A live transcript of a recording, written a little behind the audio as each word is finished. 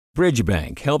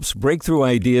Bridgebank helps breakthrough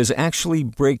ideas actually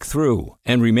break through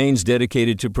and remains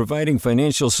dedicated to providing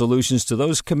financial solutions to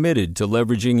those committed to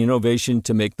leveraging innovation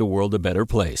to make the world a better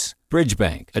place.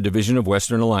 Bridgebank, a division of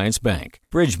Western Alliance Bank.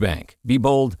 Bridgebank. Be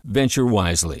bold, venture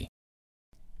wisely.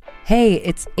 Hey,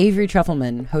 it's Avery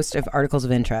Trufelman, host of Articles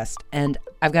of Interest, and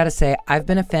I've got to say, I've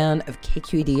been a fan of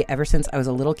KQED ever since I was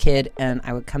a little kid, and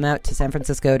I would come out to San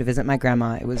Francisco to visit my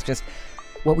grandma. It was just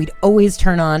what we'd always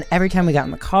turn on every time we got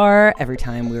in the car, every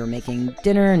time we were making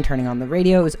dinner and turning on the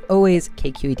radio. It was always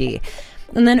KQED.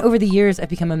 And then over the years, I've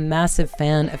become a massive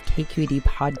fan of KQED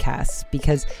podcasts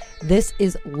because this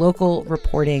is local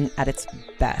reporting at its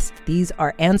best. These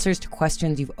are answers to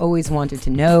questions you've always wanted to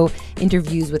know,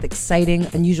 interviews with exciting,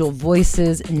 unusual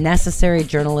voices, necessary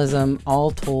journalism,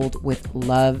 all told with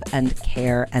love and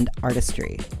care and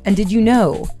artistry. And did you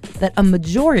know that a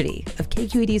majority of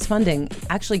KQED's funding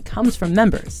actually comes from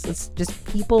members? It's just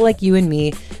people like you and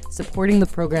me supporting the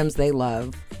programs they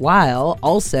love, while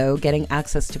also getting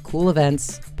access to cool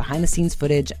events, behind-the-scenes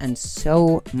footage, and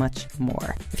so much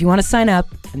more. If you want to sign up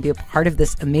and be a part of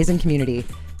this amazing community,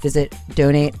 visit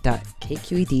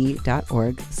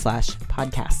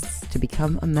donate.kqed.org/podcasts to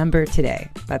become a member today.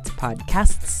 That's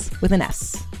podcasts with an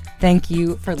S. Thank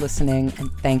you for listening, and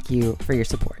thank you for your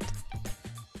support.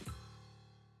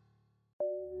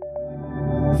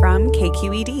 From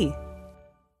KQED.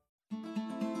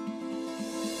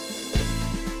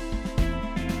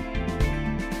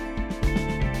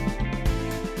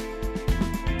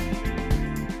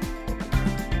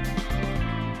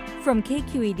 From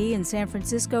KQED in San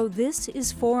Francisco, this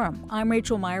is Forum. I'm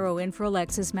Rachel Myrow in for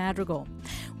Alexis Madrigal.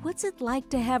 What's it like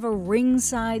to have a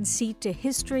ringside seat to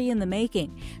history in the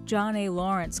making? John A.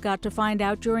 Lawrence got to find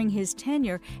out during his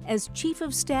tenure as Chief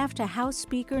of Staff to House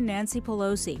Speaker Nancy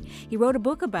Pelosi. He wrote a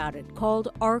book about it called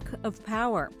Arc of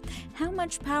Power. How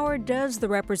much power does the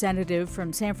representative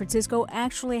from San Francisco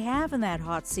actually have in that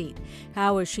hot seat?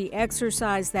 How has she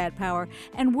exercised that power?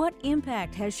 And what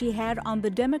impact has she had on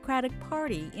the Democratic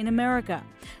Party in America?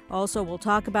 Also, we'll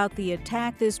talk about the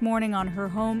attack this morning on her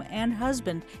home and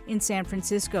husband in San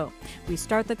Francisco. We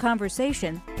start the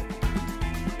conversation.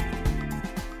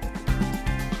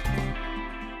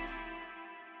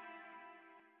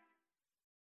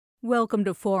 Welcome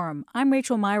to Forum. I'm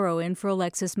Rachel Myrow in for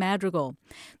Alexis Madrigal.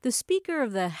 The Speaker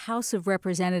of the House of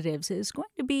Representatives is going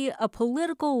to be a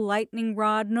political lightning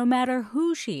rod no matter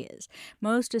who she is,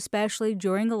 most especially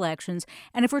during elections.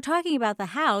 And if we're talking about the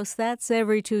House, that's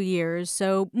every 2 years,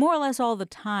 so more or less all the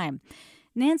time.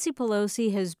 Nancy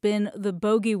Pelosi has been the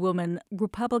bogey woman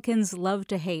Republicans love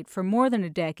to hate for more than a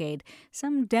decade,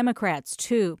 some Democrats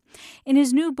too. In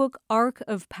his new book, Arc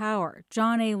of Power,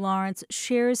 John A. Lawrence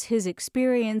shares his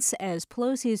experience as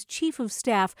Pelosi's chief of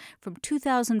staff from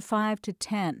 2005 to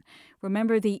 10.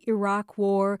 Remember the Iraq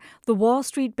War, the Wall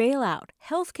Street bailout,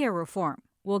 healthcare reform.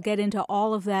 We'll get into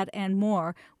all of that and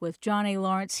more with John A.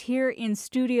 Lawrence here in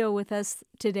studio with us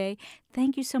today.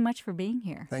 Thank you so much for being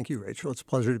here. Thank you, Rachel. It's a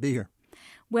pleasure to be here.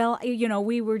 Well, you know,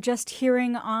 we were just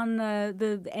hearing on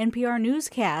the NPR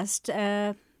newscast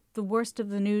the worst of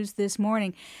the news this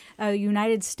morning.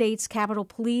 United States Capitol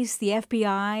Police, the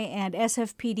FBI, and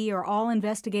SFPD are all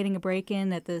investigating a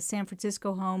break-in at the San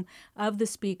Francisco home of the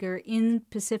Speaker in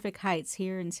Pacific Heights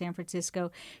here in San Francisco.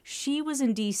 She was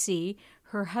in D.C.,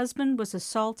 her husband was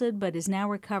assaulted but is now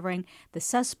recovering. The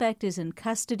suspect is in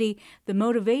custody. The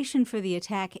motivation for the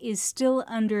attack is still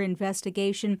under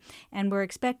investigation, and we're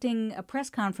expecting a press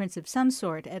conference of some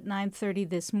sort at 9:30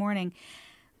 this morning.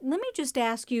 Let me just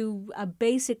ask you a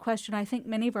basic question I think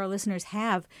many of our listeners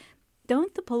have.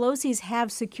 Don't the Pelosis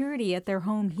have security at their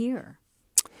home here?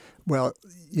 Well,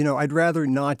 you know, I'd rather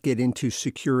not get into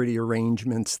security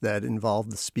arrangements that involve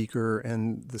the Speaker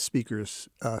and the Speaker's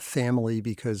family,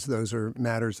 because those are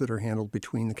matters that are handled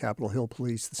between the Capitol Hill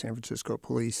Police, the San Francisco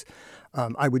Police.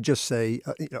 I would just say,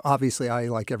 obviously, I,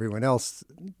 like everyone else,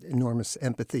 enormous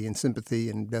empathy and sympathy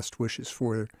and best wishes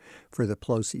for the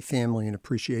Pelosi family and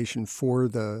appreciation for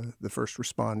the first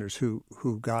responders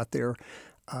who got there.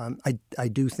 I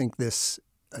do think this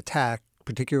attack,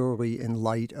 particularly in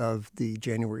light of the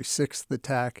January 6th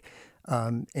attack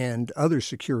and other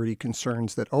security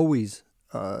concerns that always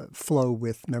flow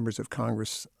with members of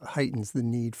Congress, heightens the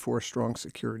need for strong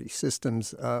security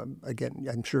systems. Again,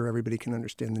 I'm sure everybody can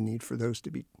understand the need for those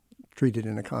to be treated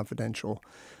in a confidential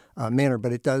manner,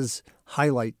 but it does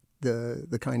highlight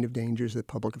the kind of dangers that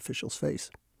public officials face.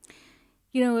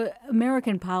 You know,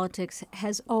 American politics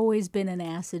has always been an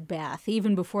acid bath,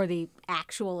 even before the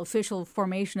actual official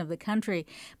formation of the country.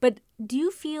 But do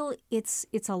you feel it's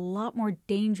a lot more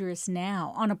dangerous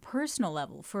now on a personal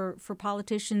level for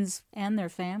politicians and their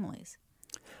families?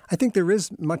 I think there is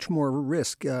much more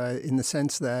risk in the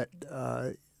sense that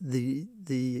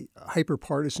the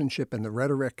hyperpartisanship and the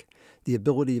rhetoric, the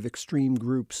ability of extreme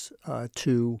groups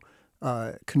to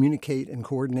communicate and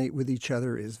coordinate with each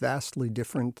other is vastly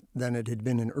different than it had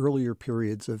been in earlier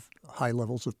periods of high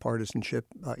levels of partisanship,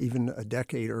 even a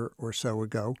decade or so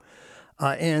ago.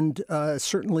 And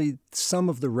certainly some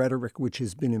of the rhetoric which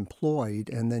has been employed,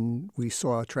 and then we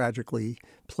saw tragically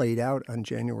played out on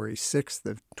January 6th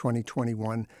of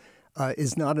 2021,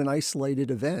 is not an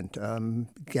isolated event.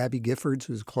 Gabby Giffords,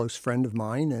 who's a close friend of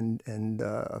mine and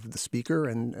of the Speaker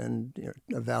and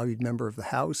a valued member of the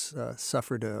House,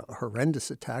 suffered a horrendous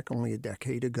attack only a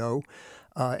decade ago.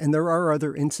 And there are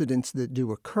other incidents that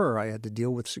do occur. I had to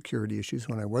deal with security issues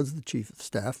when I was the Chief of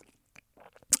Staff.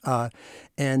 There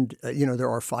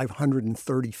are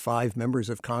 535 members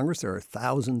of Congress. There are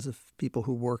thousands of people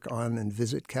who work on and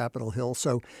visit Capitol Hill.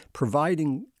 So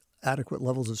providing adequate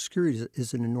levels of security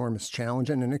is an enormous challenge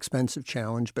and an expensive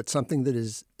challenge, but something that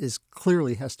is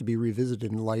clearly has to be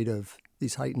revisited in light of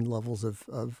these heightened levels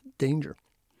of danger.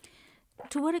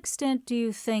 To what extent do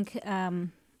you think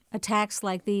attacks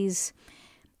like these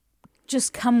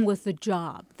just come with the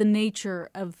job, the nature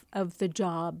of the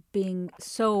job being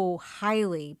so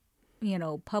highly,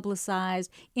 publicized,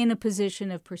 in a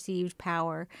position of perceived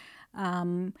power?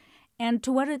 And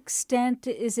to what extent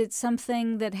is it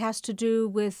something that has to do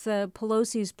with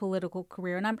Pelosi's political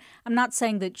career? And I'm not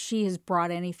saying that she has brought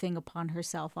anything upon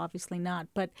herself, obviously not.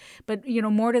 But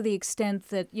more to the extent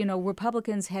that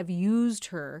Republicans have used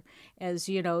her as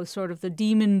sort of the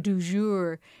demon du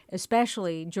jour,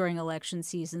 especially during election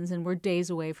seasons, and we're days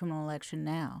away from an election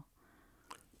now.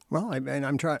 Well,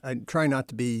 I try not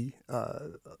to be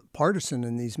partisan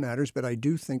in these matters, but I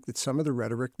do think that some of the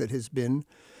rhetoric that has been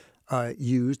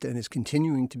used and is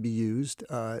continuing to be used,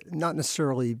 not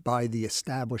necessarily by the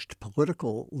established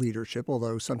political leadership,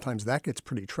 although sometimes that gets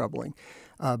pretty troubling,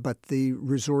 but the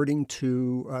resorting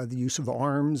to the use of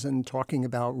arms and talking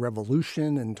about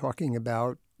revolution and talking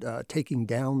about taking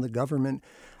down the government.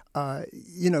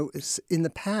 In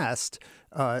the past,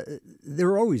 there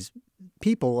were always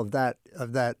people of that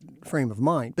frame of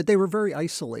mind, but they were very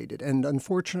isolated. And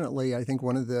unfortunately, I think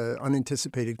one of the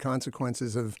unanticipated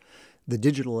consequences of the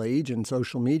digital age and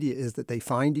social media is that they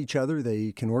find each other.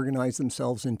 They can organize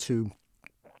themselves into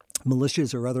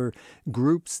militias or other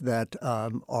groups that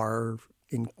are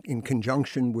in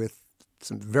conjunction with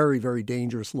some very, very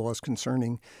dangerous laws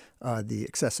concerning the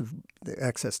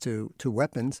access to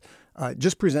weapons.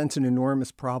 Just presents an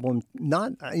enormous problem.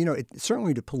 Not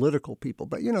certainly to political people,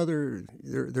 but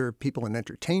there are people in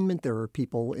entertainment. There are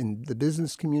people in the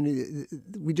business community.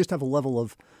 We just have a level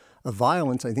of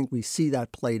violence. I think we see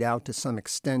that played out to some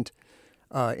extent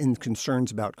in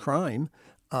concerns about crime,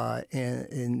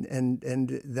 and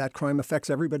that crime affects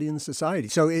everybody in the society.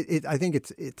 So I think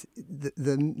it's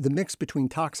the mix between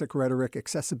toxic rhetoric,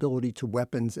 accessibility to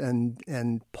weapons,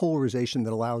 and polarization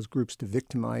that allows groups to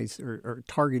victimize or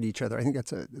target each other. I think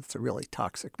it's a really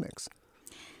toxic mix.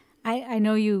 I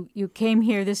know you came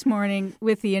here this morning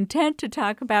with the intent to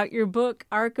talk about your book,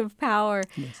 Arc of Power,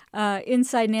 yes.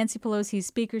 Inside Nancy Pelosi's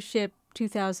Speakership,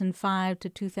 2005 to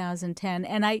 2010.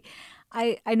 And I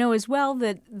know as well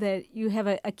that you have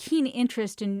a keen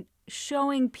interest in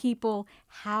showing people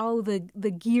how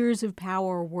the gears of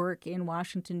power work in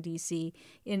Washington, D.C.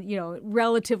 in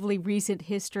relatively recent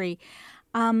history.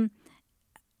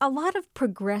 A lot of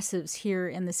progressives here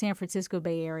in the San Francisco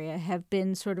Bay Area have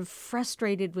been sort of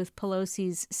frustrated with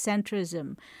Pelosi's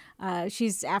centrism.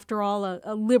 She's, after all,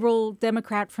 a liberal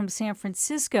Democrat from San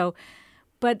Francisco.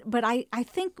 But I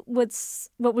think what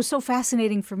was so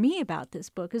fascinating for me about this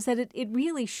book is that it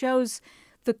really shows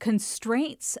the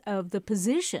constraints of the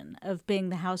position of being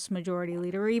the House Majority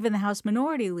Leader or even the House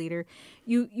Minority Leader.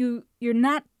 You're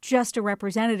not just a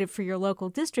representative for your local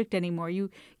district anymore. You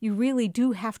really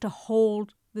do have to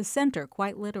hold the center,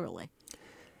 quite literally.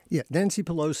 Yeah, Nancy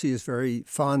Pelosi is very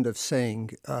fond of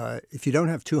saying, if you don't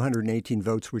have 218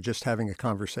 votes, we're just having a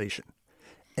conversation.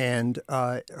 And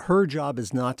her job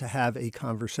is not to have a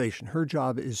conversation. Her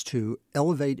job is to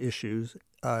elevate issues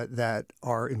that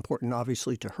are important,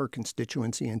 obviously, to her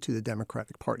constituency and to the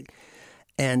Democratic Party,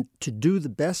 and to do the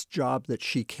best job that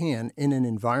she can in an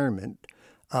environment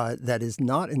that is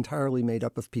not entirely made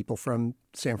up of people from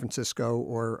San Francisco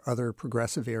or other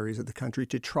progressive areas of the country,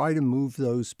 to try to move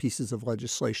those pieces of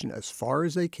legislation as far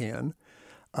as they can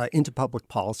into public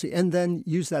policy, and then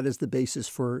use that as the basis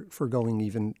for going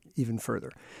even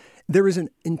further. There is an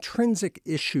intrinsic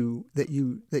issue that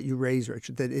you raise,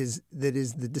 Richard, that is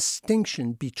the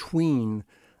distinction between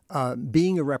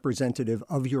being a representative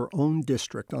of your own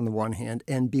district on the one hand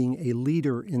and being a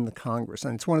leader in the Congress.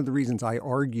 And it's one of the reasons I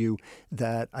argue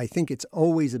that I think it's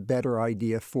always a better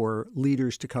idea for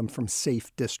leaders to come from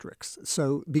safe districts.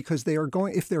 So because they are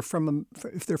going, if they're from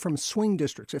swing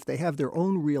districts, if they have their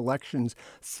own re-elections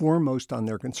foremost on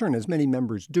their concern, as many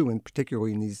members do, and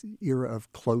particularly in these era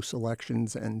of close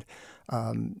elections and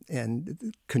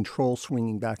control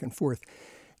swinging back and forth,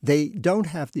 they don't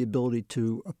have the ability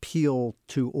to appeal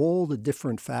to all the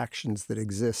different factions that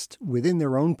exist within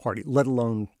their own party, let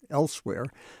alone elsewhere,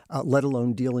 let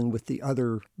alone dealing with the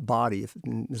other body, if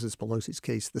in Mrs. Pelosi's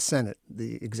case, the Senate,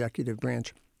 the executive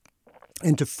branch,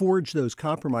 and to forge those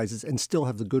compromises and still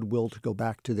have the goodwill to go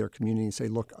back to their community and say,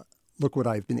 look what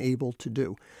I've been able to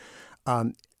do.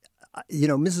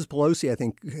 Mrs. Pelosi,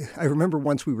 I remember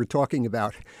once we were talking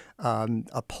about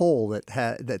a poll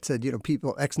that said,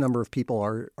 people, X number of people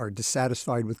are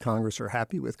dissatisfied with Congress or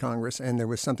happy with Congress. And there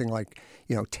was something like,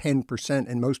 10%.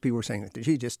 And most people were saying,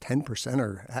 gee, just 10%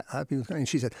 are happy with Congress. And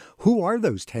she said, who are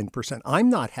those 10%? I'm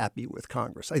not happy with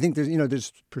Congress. I think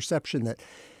there's perception that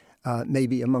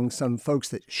maybe among some folks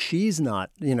that she's not,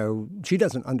 she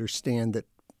doesn't understand that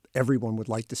everyone would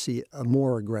like to see a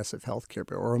more aggressive health care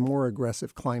bill or a more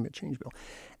aggressive climate change bill.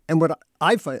 And what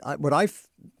I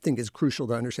think is crucial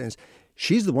to understand is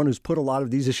she's the one who's put a lot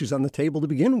of these issues on the table to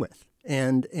begin with.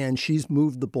 And she's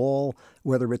moved the ball,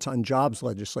 whether it's on jobs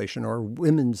legislation or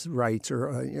women's rights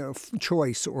or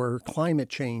choice or climate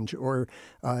change or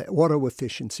auto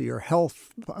efficiency or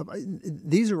health.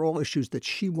 These are all issues that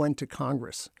she went to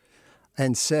Congress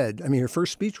and said, her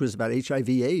first speech was about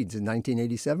HIV/AIDS in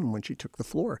 1987 when she took the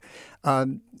floor,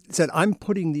 said, I'm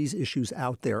putting these issues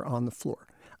out there on the floor.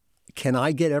 Can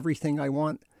I get everything I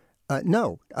want?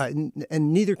 No, and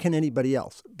neither can anybody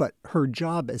else. But her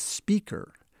job as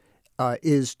Speaker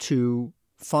is to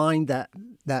find that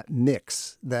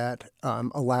mix that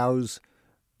allows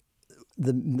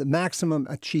the maximum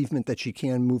achievement that she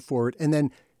can move forward. And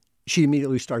then she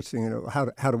immediately starts thinking,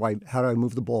 how do I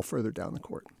move the ball further down the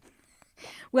court?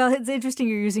 Well, it's interesting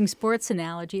you're using sports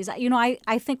analogies.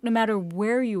 I think no matter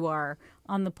where you are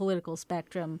on the political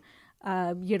spectrum,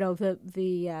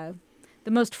 the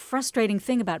most frustrating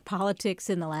thing about politics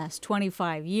in the last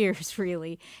 25 years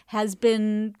really has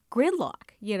been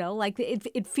gridlock.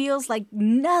 It feels like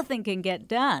nothing can get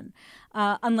done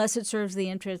unless it serves the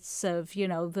interests of,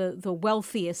 the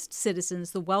wealthiest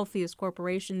citizens, the wealthiest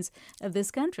corporations of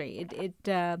this country.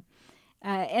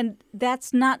 And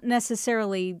that's not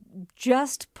necessarily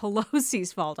just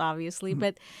Pelosi's fault, obviously,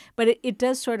 but it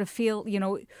does sort of feel,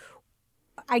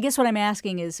 I guess what I'm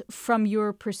asking is, from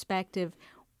your perspective,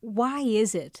 why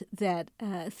is it that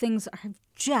things have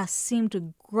just seemed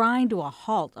to grind to a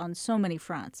halt on so many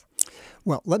fronts?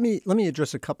 Well, let me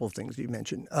address a couple of things you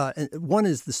mentioned. One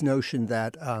is this notion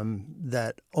that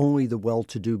only the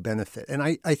well-to-do benefit, and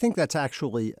I think that's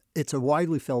actually it's a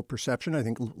widely felt perception. I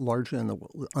think largely on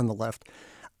the left,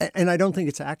 and I don't think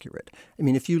it's accurate.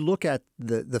 If you look at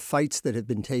the fights that have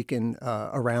been taken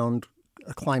around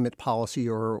climate policy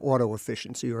or auto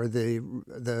efficiency or the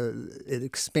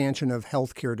expansion of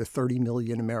healthcare to 30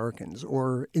 million Americans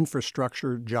or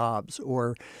infrastructure jobs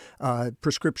or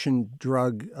prescription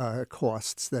drug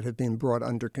costs that have been brought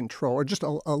under control or just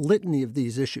a litany of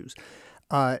these issues,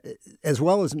 as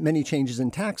well as many changes in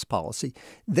tax policy,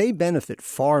 they benefit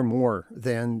far more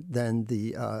than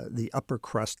the upper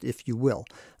crust, if you will.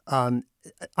 I'm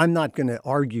not going to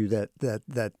argue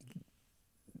that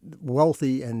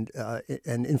wealthy and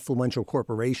influential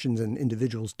corporations and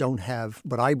individuals don't have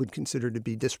what I would consider to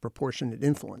be disproportionate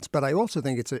influence. But I also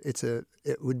think it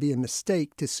would be a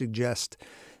mistake to suggest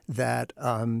that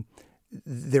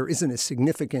there isn't a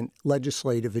significant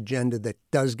legislative agenda that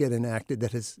does get enacted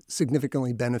that has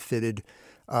significantly benefited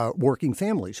working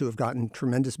families who have gotten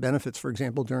tremendous benefits, for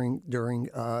example, during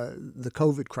the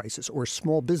COVID crisis, or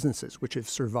small businesses which have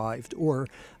survived, or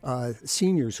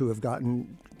seniors who have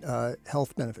gotten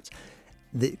health benefits.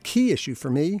 The key issue for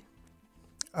me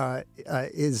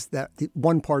is that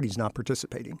one party's not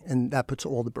participating, and that puts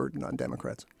all the burden on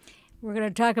Democrats. We're going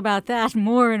to talk about that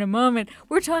more in a moment.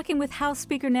 We're talking with House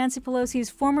Speaker Nancy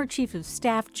Pelosi's former Chief of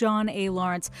Staff, John A.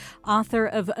 Lawrence, author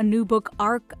of a new book,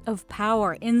 Arc of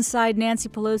Power, Inside Nancy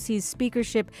Pelosi's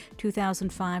Speakership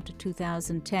 2005 to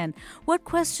 2010. What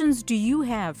questions do you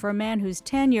have for a man whose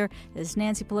tenure as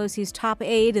Nancy Pelosi's top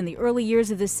aide in the early years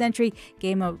of this century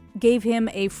gave him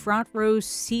a front row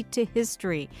seat to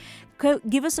history?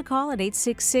 Give us a call at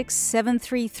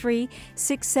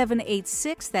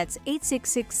 866-733-6786. That's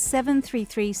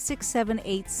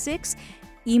 866-733-6786.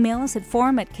 Email us at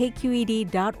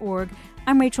forum@kqed.org.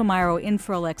 I'm Rachel Myrow in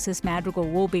for Alexis Madrigal.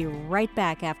 We'll be right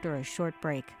back after a short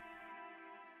break.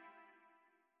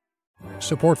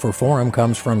 Support for Forum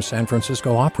comes from San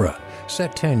Francisco Opera.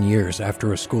 Set 10 years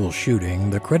after a school shooting,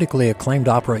 the critically acclaimed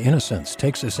opera Innocence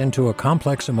takes us into a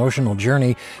complex emotional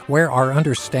journey where our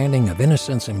understanding of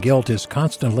innocence and guilt is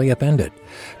constantly upended.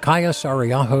 Kaya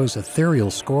Sariaho's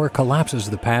ethereal score collapses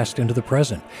the past into the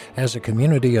present as a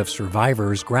community of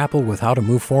survivors grapple with how to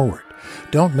move forward.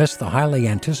 Don't miss the highly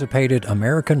anticipated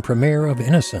American premiere of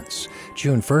Innocence,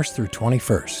 June 1st through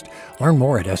 21st. Learn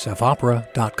more at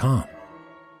sfopera.com.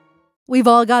 We've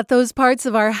all got those parts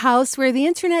of our house where the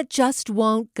internet just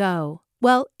won't go.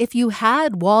 Well, if you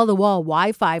had wall-to-wall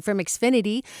Wi-Fi from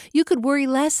Xfinity, you could worry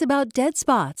less about dead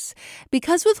spots.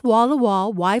 Because with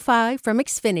wall-to-wall Wi-Fi from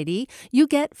Xfinity, you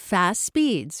get fast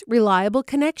speeds, reliable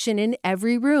connection in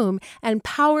every room, and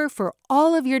power for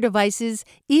all of your devices,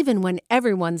 even when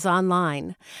everyone's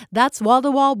online. That's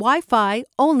wall-to-wall Wi-Fi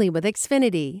only with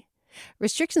Xfinity.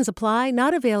 Restrictions apply,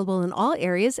 not available in all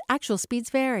areas. Actual speeds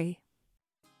vary.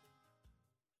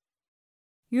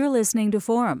 You're listening to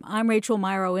Forum. I'm Rachel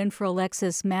Myrow in for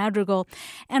Alexis Madrigal,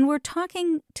 and we're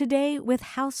talking today with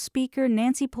House Speaker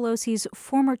Nancy Pelosi's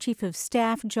former Chief of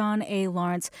Staff, John A.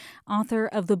 Lawrence, author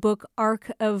of the book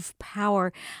Arc of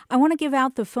Power. I want to give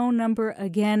out the phone number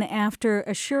again after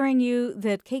assuring you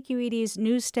that KQED's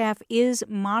news staff is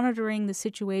monitoring the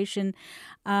situation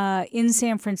in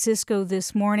San Francisco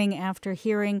this morning after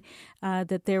hearing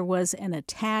that there was an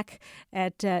attack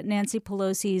at Nancy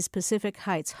Pelosi's Pacific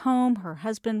Heights home. Her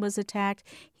husband was attacked.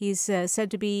 He's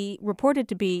reported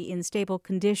to be in stable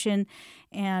condition,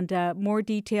 and more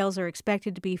details are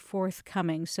expected to be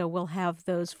forthcoming. So we'll have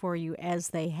those for you as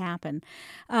they happen.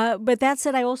 But that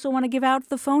said, I also want to give out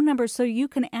the phone number so you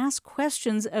can ask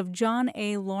questions of John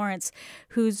A. Lawrence,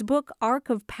 whose book Arc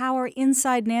of Power: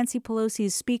 Inside Nancy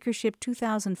Pelosi's Speakership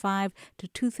 2005 to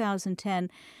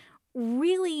 2010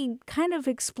 really kind of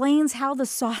explains how the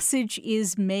sausage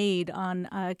is made on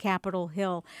Capitol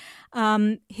Hill.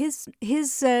 His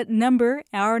number,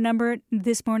 our number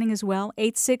this morning as well,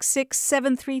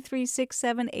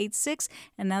 866-733-6786.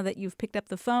 And now that you've picked up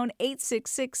the phone,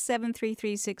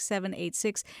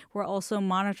 866-733-6786. We're also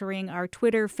monitoring our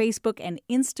Twitter, Facebook, and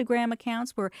Instagram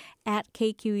accounts. We're at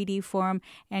KQED Forum.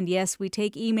 And yes, we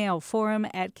take email,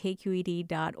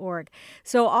 forum@kqed.org.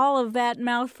 So all of that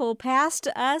mouthful past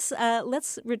us.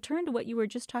 Let's return to what you were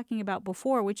just talking about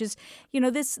before, which is,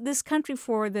 this country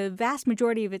for the vast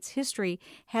majority of its history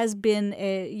has been,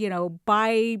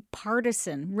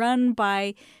 bipartisan, run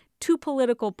by two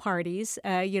political parties,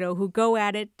 who go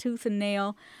at it tooth and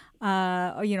nail,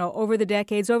 over the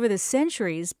decades, over the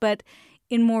centuries. But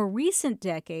in more recent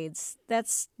decades,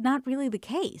 that's not really the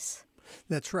case.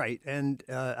 That's right. And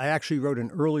I actually wrote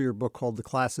an earlier book called The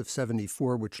Class of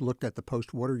 74, which looked at the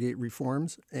post-Watergate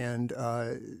reforms. And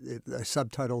a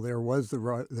subtitle there was The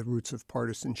Roots of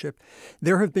Partisanship.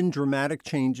 There have been dramatic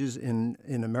changes in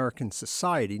American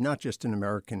society, not just in the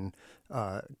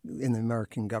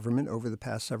American government over the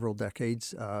past several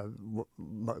decades.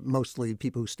 Mostly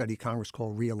people who study Congress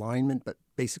call realignment, but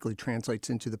basically translates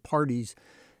into the parties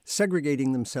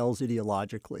segregating themselves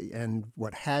ideologically. And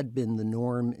what had been the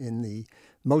norm in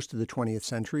most of the 20th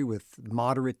century, with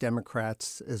moderate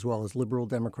Democrats as well as liberal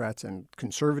Democrats and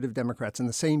conservative Democrats, and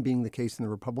the same being the case in the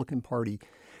Republican Party,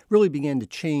 really began to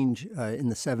change in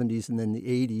the 70s and then the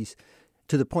 80s,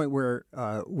 to the point where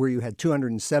you had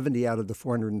 270 out of the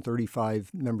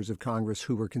 435 members of Congress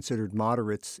who were considered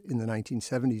moderates in the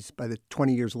 1970s. By the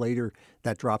 20 years later,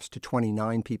 that drops to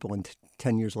 29 people, and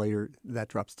 10 years later, that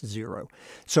drops to 0.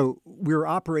 So we're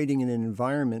operating in an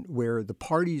environment where the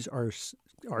parties are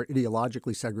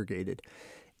ideologically segregated.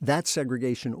 That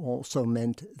segregation also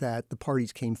meant that the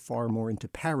parties came far more into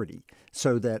parity,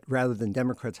 so that rather than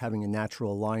Democrats having a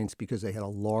natural alliance because they had a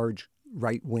large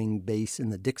right-wing base in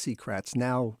the Dixiecrats,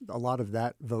 now a lot of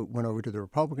that vote went over to the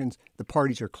Republicans. The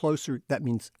parties are closer. That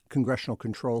means congressional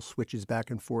control switches back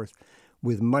and forth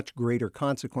with much greater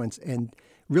consequence, and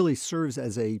really serves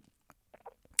as a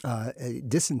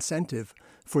disincentive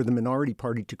for the minority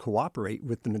party to cooperate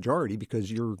with the majority, because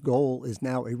your goal is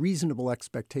now a reasonable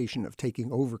expectation of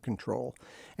taking over control.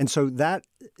 And so that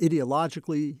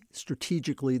ideologically,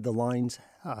 strategically, the lines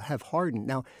have hardened.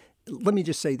 Now, let me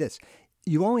just say this.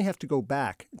 You only have to go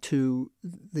back to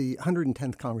the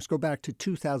 110th Congress, go back to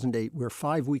 2008, where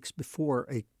 5 weeks before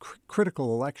a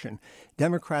critical election,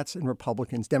 Democrats and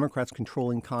Republicans, Democrats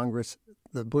controlling Congress,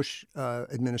 the Bush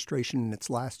administration in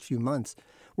its last few months,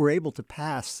 were able to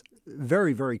pass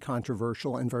very, very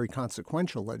controversial and very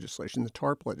consequential legislation, the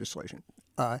TARP legislation,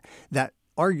 that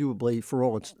arguably, for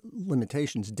all its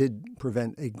limitations, did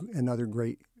prevent another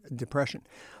Great Depression.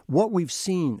 What we've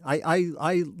seen,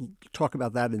 I talk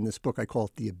about that in this book. I call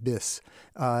it the abyss.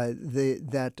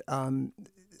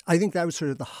 I I think that was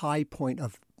sort of the high point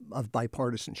of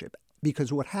bipartisanship.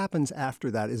 Because what happens after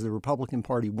that is the Republican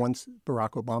Party, once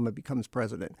Barack Obama becomes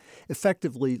president,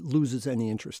 effectively loses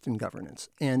any interest in governance.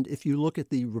 And if you look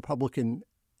at the Republican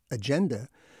agenda,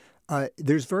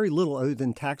 there's very little other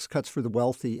than tax cuts for the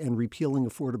wealthy and repealing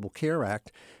Affordable Care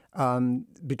Act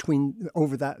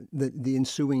over the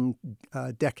ensuing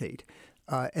decade.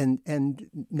 And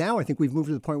now I think we've moved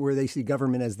to the point where they see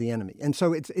government as the enemy. And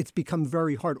so it's become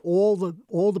very hard. All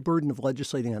the burden of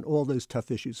legislating on all those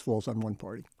tough issues falls on one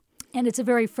party. And it's a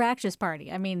very fractious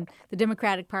party. I mean, the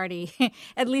Democratic Party,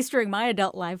 at least during my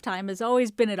adult lifetime, has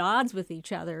always been at odds with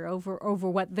each other over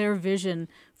what their vision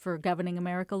for governing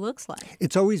America looks like.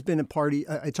 It's always been a party.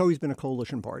 It's always been a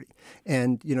coalition party.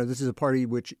 And, this is a party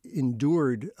which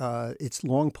endured its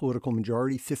long political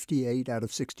majority, 58 out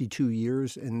of 62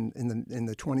 years in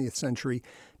the 20th century,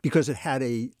 because it had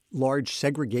a large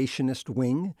segregationist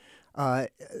wing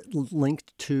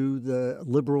linked to the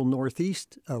liberal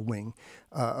Northeast wing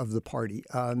of the party.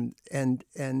 And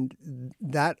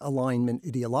that alignment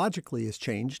ideologically has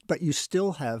changed, but you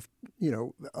still have,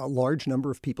 a large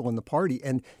number of people in the party.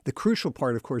 And the crucial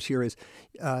part, of course, here is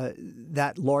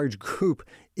that large group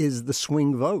is the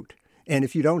swing vote. And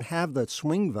if you don't have the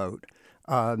swing vote,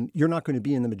 you're not going to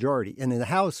be in the majority. And in the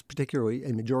House, particularly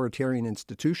a majoritarian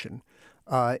institution,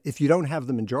 if you don't have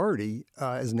the majority,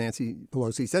 as Nancy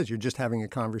Pelosi says, you're just having a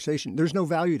conversation. There's no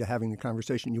value to having the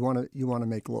conversation. You want to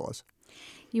make laws.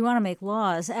 You want to make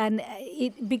laws, and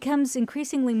it becomes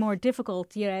increasingly more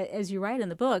difficult, as you write in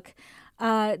the book,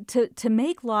 to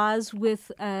make laws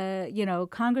with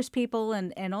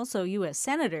Congresspeople and also U.S.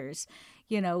 senators,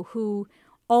 who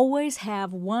always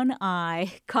have one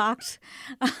eye cocked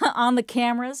on the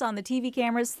cameras, on the TV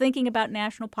cameras, thinking about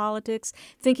national politics,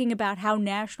 thinking about how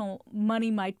national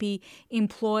money might be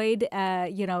employed,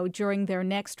 during their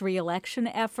next reelection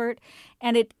effort.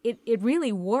 And it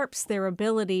really warps their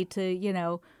ability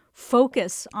to,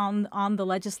 focus on the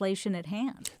legislation at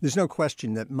hand. There's no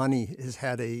question that money has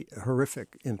had a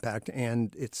horrific impact,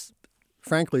 and it's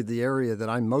frankly the area that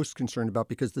I'm most concerned about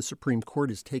because the Supreme Court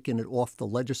has taken it off the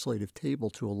legislative table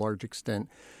to a large extent.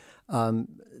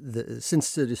 Since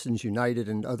Citizens United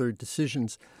and other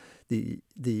decisions, the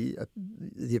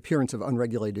appearance of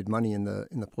unregulated money in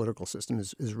the political system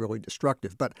is really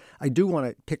destructive. But I do want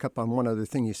to pick up on one other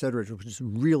thing you said, Richard, which is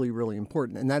really, really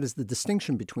important, and that is the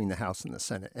distinction between the House and the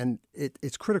Senate. And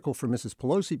it's critical for Mrs.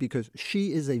 Pelosi because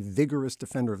she is a vigorous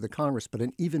defender of the Congress, but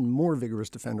an even more vigorous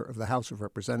defender of the House of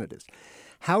Representatives.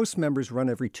 House members run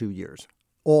every 2 years,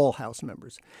 all House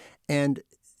members. And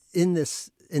in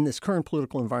this current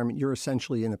political environment, you're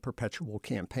essentially in a perpetual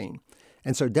campaign.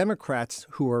 And so Democrats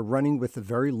who are running with a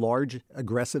very large,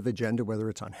 aggressive agenda, whether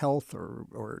it's on health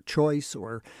or choice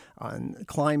or on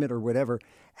climate or whatever,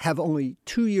 have only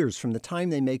 2 years from the time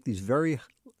they make these very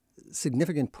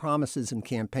significant promises and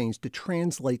campaigns to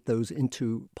translate those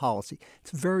into policy. It's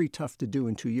very tough to do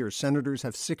in 2 years. Senators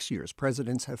have 6 years.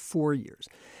 Presidents have 4 years.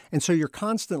 And so you're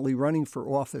constantly running for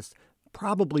office,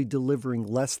 probably delivering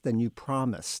less than you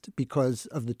promised because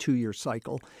of the 2-year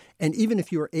cycle. And even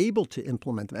if you're able to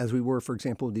implement them, as we were, for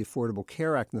example, with the Affordable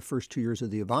Care Act in the first 2 years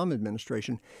of the Obama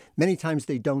administration, many times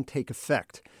they don't take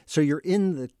effect. So you're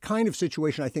in the kind of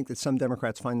situation I think that some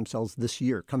Democrats find themselves this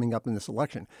year, coming up in this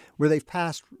election, where they've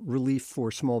passed relief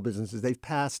for small businesses, they've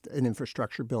passed an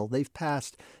infrastructure bill, they've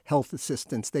passed health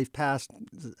assistance, they've passed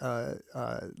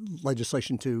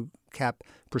legislation to cap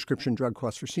prescription drug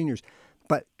costs for seniors.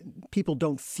 But people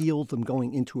don't feel them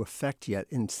going into effect yet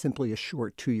in simply a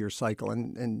short 2-year cycle.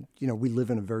 And we live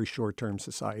in a very short-term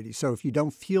society. So if you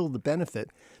don't feel the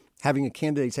benefit, having a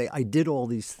candidate say, I did all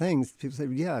these things, people say,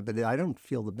 yeah, but I don't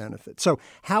feel the benefit. So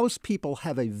House people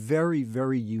have a very,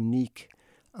 very unique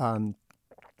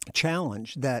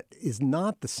challenge that is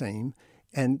not the same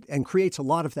and creates a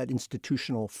lot of that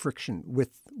institutional friction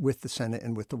with the Senate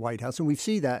and with the White House. And we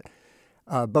see that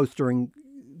both during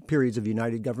periods of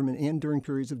united government and during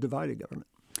periods of divided government.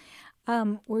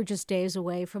 We're just days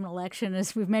away from an election.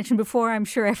 As we've mentioned before, I'm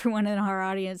sure everyone in our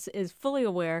audience is fully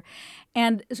aware.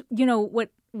 And,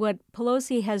 what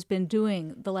Pelosi has been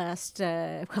doing the last,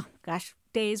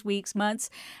 days, weeks, months,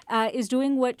 is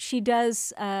doing what she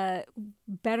does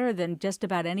better than just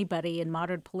about anybody in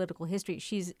modern political history.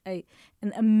 She's an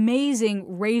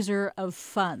amazing raiser of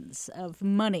funds, of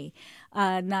money,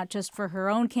 not just for her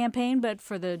own campaign, but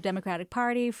for the Democratic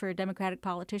Party, for Democratic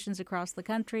politicians across the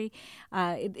country.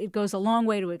 It goes a long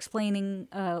way to explaining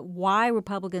why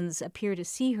Republicans appear to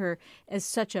see her as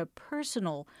such a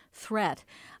personal threat.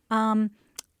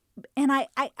 And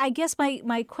I guess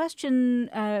my question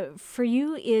for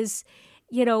you is,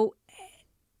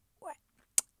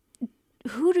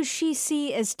 who does she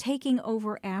see as taking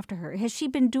over after her? Has she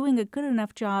been doing a good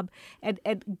enough job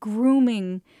at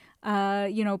grooming,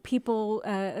 people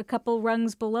a couple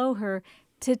rungs below her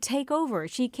to take over?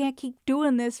 She can't keep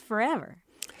doing this forever.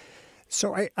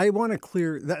 So I want to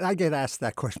clear that I get asked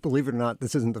that question. Believe it or not,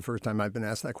 this isn't the first time I've been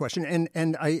asked that question.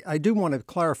 And I do want to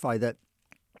clarify that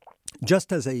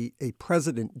just as a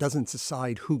president doesn't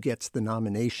decide who gets the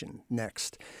nomination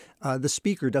next, the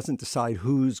speaker doesn't decide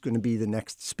who's going to be the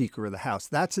next speaker of the House.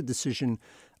 That's a decision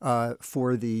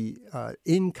for the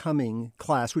incoming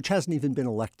class, which hasn't even been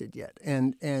elected yet.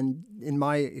 And in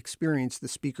my experience, the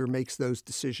speaker makes those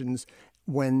decisions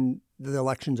when the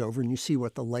election's over and you see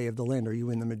what the lay of the land. Are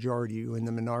you in the majority? Are you in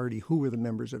the minority? Who are the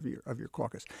members of your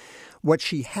caucus? What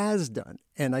she has done,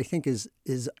 and I think is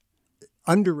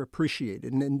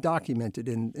underappreciated and documented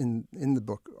in the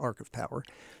book Arc of Power,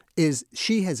 is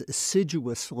she has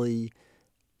assiduously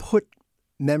put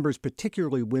members,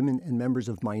 particularly women and members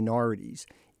of minorities,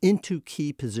 into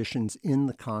key positions in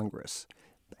the Congress,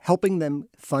 helping them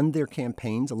fund their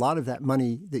campaigns. A lot of that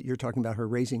money that you're talking about her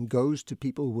raising goes to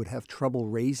people who would have trouble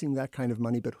raising that kind of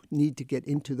money but need to get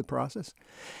into the process,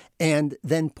 and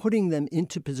then putting them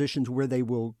into positions where they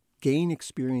will gain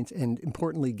experience and,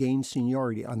 importantly, gain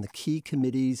seniority on the key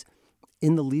committees,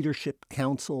 in the leadership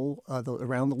council,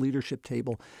 around the leadership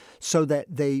table, so that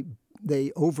they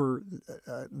over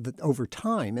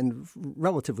time and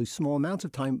relatively small amounts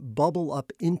of time bubble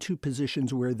up into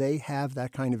positions where they have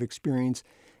that kind of experience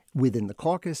within the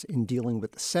caucus, in dealing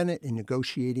with the Senate, in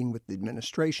negotiating with the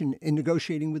administration, in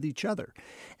negotiating with each other.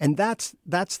 And that's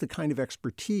the kind of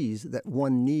expertise that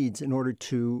one needs in order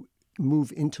to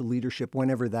move into leadership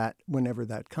whenever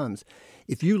that comes.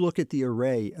 If you look at the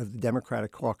array of the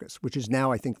Democratic caucus, which is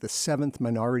now, I think, the 7th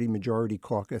minority-majority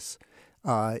caucus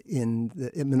in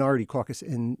the minority caucus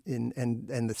and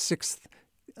the 6th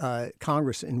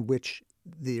Congress in which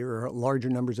there are larger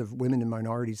numbers of women and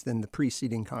minorities than the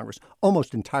preceding Congress,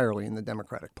 almost entirely in the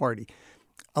Democratic Party.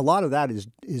 A lot of that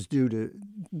is due to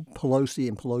Pelosi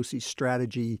and Pelosi's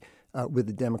strategy with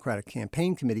the Democratic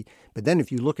Campaign Committee. But then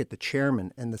if you look at the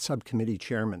chairman and the subcommittee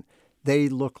chairman, they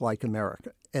look like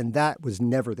America. And that was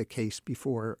never the case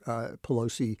before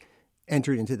Pelosi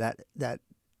entered into that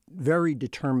very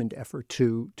determined effort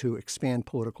to expand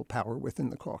political power within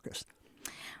the caucus.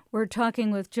 We're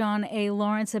talking with John A.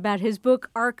 Lawrence about his book,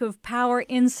 Arc of Power,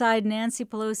 Inside Nancy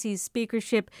Pelosi's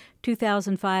Speakership,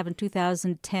 2005 and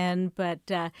 2010.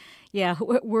 But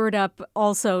word up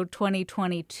also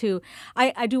 2022.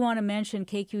 I do want to mention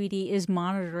KQED is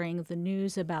monitoring the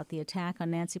news about the attack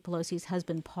on Nancy Pelosi's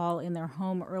husband, Paul, in their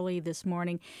home early this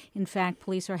morning. In fact,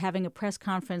 police are having a press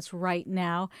conference right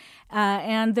now.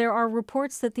 And there are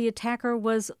reports that the attacker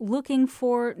was looking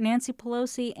for Nancy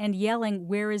Pelosi and yelling,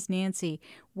 "Where is Nancy?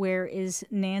 Where is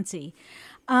Nancy?"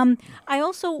 I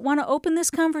also want to open this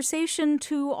conversation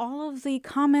to all of the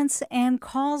comments and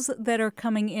calls that are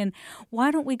coming in.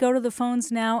 Why don't we go to the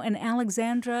phones now? And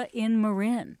Alexandra in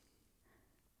Marin.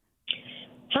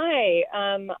 Hi.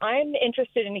 I'm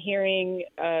interested in hearing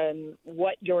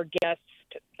what your guest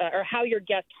or how your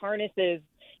guest harnesses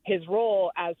his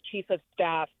role as chief of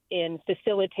staff in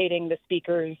facilitating the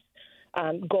speaker's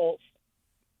goals.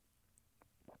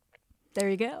 There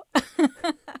you go.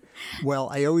 Well,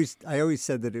 I always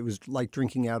said that it was like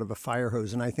drinking out of a fire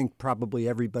hose, and I think probably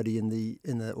everybody in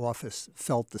the office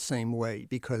felt the same way,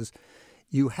 because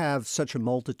you have such a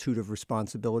multitude of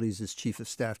responsibilities as chief of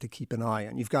staff to keep an eye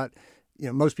on. You've got,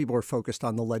 most people are focused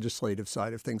on the legislative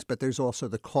side of things, but there's also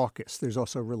the caucus. There's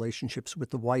also relationships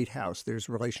with the White House. There's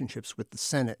relationships with the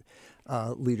Senate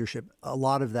leadership. A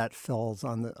lot of that falls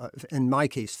on in my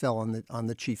case, fell on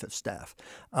the chief of staff.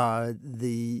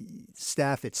 The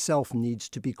staff itself needs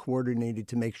to be coordinated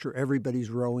to make sure everybody's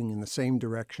rowing in the same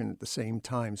direction at the same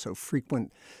time. So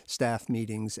frequent staff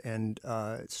meetings and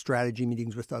strategy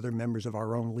meetings with other members of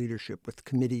our own leadership, with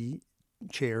committee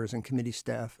chairs and committee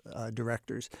staff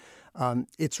directors.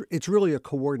 It's really a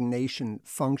coordination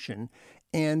function,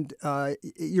 and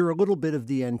you're a little bit of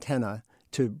the antenna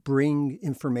to bring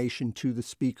information to the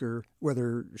speaker,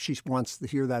 whether she wants to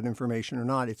hear that information or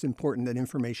not. It's important that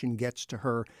information gets to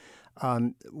her.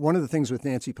 One of the things with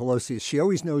Nancy Pelosi is she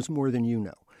always knows more than you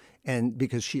know. And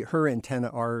because her antenna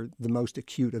are the most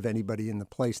acute of anybody in the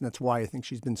place, and that's why I think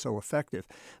she's been so effective.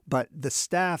 But the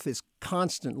staff is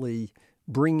constantly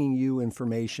bringing you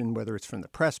information, whether it's from the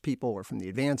press people or from the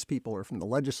advance people or from the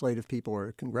legislative people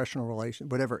or congressional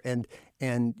relations, whatever, and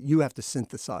you have to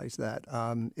synthesize that.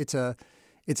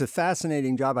 It's a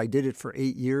fascinating job. I did it for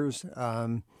 8 years.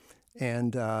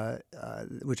 and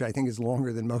which I think is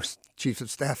longer than most chiefs of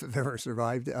staff have ever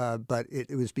survived. But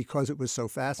it was because it was so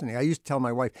fascinating. I used to tell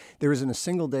my wife, there isn't a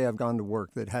single day I've gone to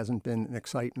work that hasn't been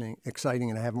exciting,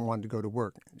 and I haven't wanted to go to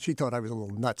work. She thought I was a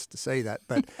little nuts to say that,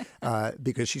 but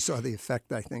because she saw the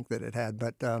effect I think that it had.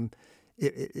 But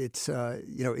it's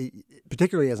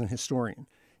particularly as an historian,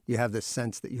 you have this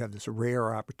sense that you have this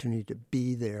rare opportunity to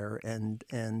be there and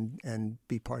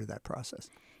be part of that process.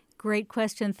 Great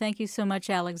question. Thank you so much,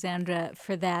 Alexandra,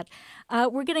 for that.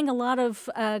 We're getting a lot of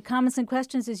comments and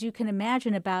questions, as you can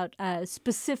imagine, about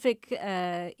specific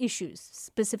issues,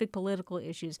 specific political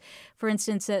issues. For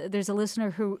instance, there's a listener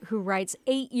who writes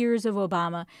 8 years of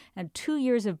Obama and 2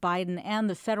 years of Biden, and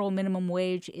the federal minimum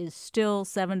wage is still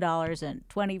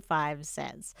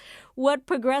 $7.25. What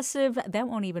progressive, that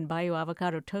won't even buy you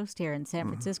avocado toast here in San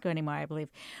Francisco anymore, I believe.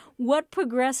 What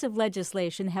progressive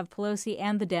legislation have Pelosi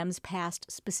and the Dems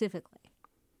passed specifically?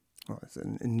 Well, it's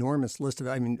an enormous list of.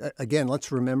 I mean, again,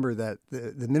 let's remember that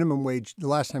the minimum wage, the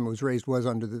last time it was raised, was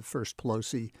under the first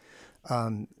Pelosi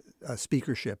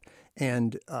speakership,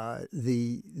 and I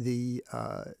think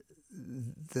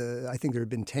there had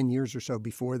been 10 years or so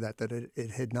before that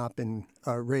it had not been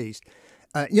raised.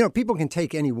 People can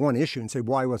take any one issue and say,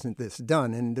 why wasn't this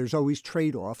done? And there's always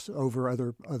trade-offs over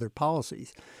other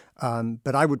policies.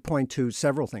 But I would point to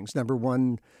several things. Number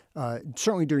one,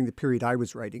 certainly during the period I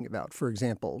was writing about, for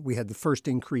example, we had the first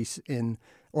increase in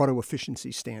auto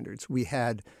efficiency standards. We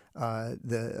had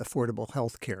the Affordable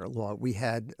Health Care law. We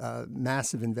had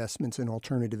massive investments in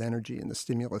alternative energy in the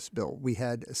stimulus bill. We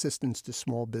had assistance to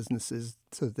small businesses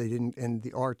so that they didn't, and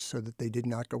the arts so that they did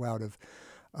not go out of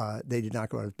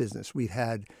business. We've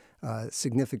had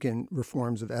significant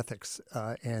reforms of ethics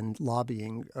and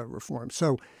lobbying reforms.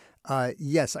 So,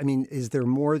 yes, I mean, is there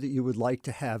more that you would like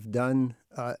to have done?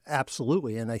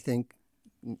 Absolutely, and I think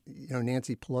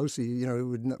Nancy Pelosi,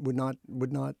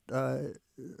 would not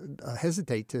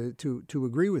hesitate to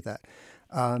agree with that.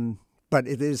 But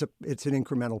it's an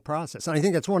incremental process, and I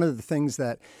think that's one of the things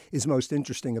that is most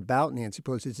interesting about Nancy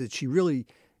Pelosi is that she really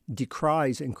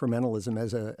decries incrementalism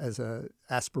as a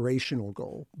aspirational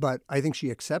goal, but I think she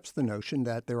accepts the notion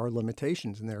that there are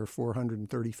limitations, and there are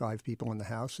 435 people in the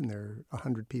House, and there are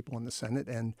 100 people in the Senate,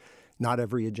 and not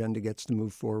every agenda gets to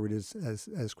move forward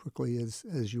as quickly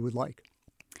as you would like.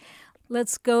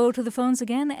 Let's go to the phones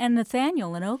again, and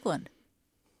Nathaniel in Oakland.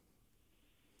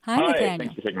 Hi, Nathaniel.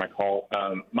 Thanks for taking my call.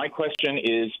 My question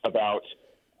is about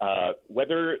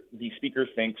whether the speaker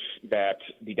thinks that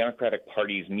the Democratic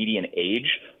Party's median age,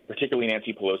 particularly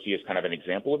Nancy Pelosi is kind of an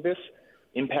example of this,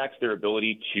 impacts their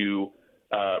ability to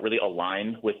really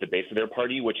align with the base of their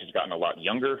party, which has gotten a lot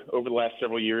younger over the last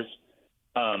several years.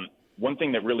 One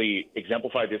thing that really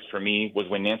exemplified this for me was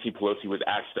when Nancy Pelosi was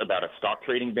asked about a stock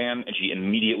trading ban, and she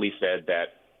immediately said that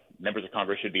members of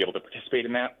Congress should be able to participate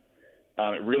in that.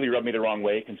 It really rubbed me the wrong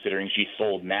way, considering she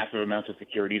sold massive amounts of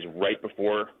securities right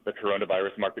before the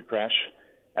coronavirus market crash.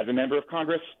 As a member of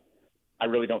Congress, I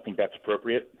really don't think that's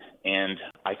appropriate. And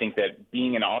I think that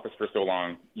being in office for so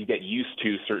long, you get used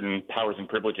to certain powers and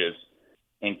privileges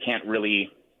and can't really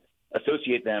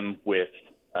associate them with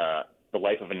the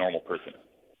life of a normal person.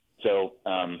 So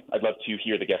I'd love to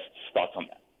hear the guests' thoughts on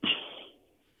that.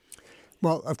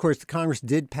 Well, of course, the Congress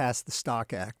did pass the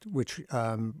Stock Act, which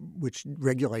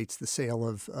regulates the sale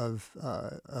of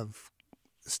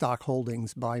stock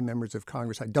holdings by members of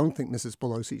Congress. I don't think Mrs.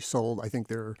 Pelosi sold. I think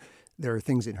there are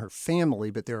things in her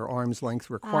family, but there are arm's length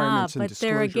requirements and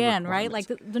disclosure requirements. But there again, right? Like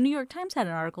the New York Times had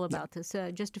an article about this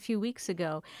just a few weeks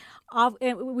ago.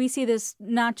 We see this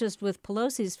not just with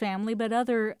Pelosi's family, but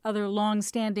other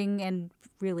longstanding and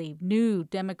really new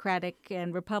Democratic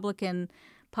and Republican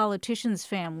politicians'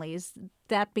 families.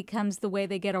 That becomes the way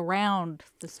they get around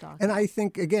the stock. And I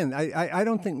think, again, I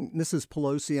don't think Mrs.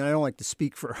 Pelosi, and I don't like to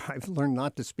speak for her. I've learned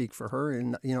not to speak for her,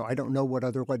 and I don't know what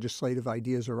other legislative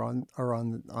ideas are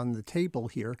on the table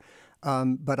here.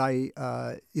 But I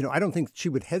don't think she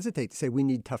would hesitate to say we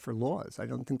need tougher laws. I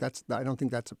don't think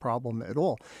that's a problem at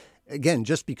all. Again,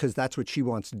 just because that's what she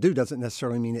wants to do doesn't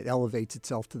necessarily mean it elevates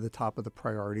itself to the top of the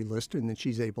priority list and that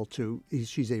she's able to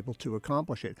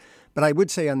accomplish it. But I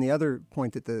would say on the other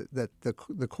point that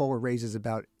the caller raises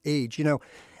about age,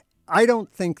 I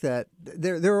don't think that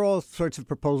there are all sorts of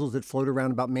proposals that float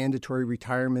around about mandatory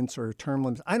retirements or term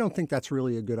limits. I don't think that's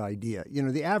really a good idea.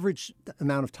 The average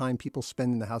amount of time people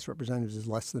spend in the House of Representatives is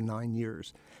less than 9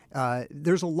 years.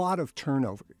 There's a lot of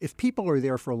turnover. If people are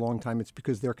there for a long time, it's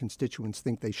because their constituents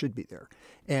think they should be there.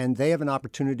 And they have an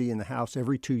opportunity in the House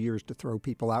every 2 years to throw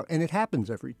people out, and it happens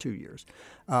every 2 years.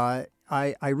 I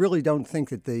really don't think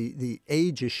that the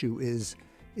age issue is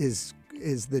is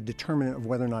the determinant of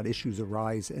whether or not issues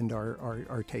arise and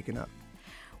are taken up.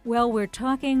 Well, we're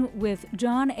talking with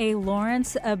John A.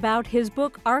 Lawrence about his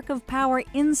book, Arc of Power,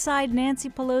 Inside Nancy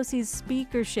Pelosi's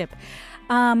Speakership.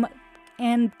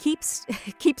 And keep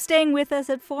staying with us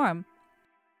at Forum.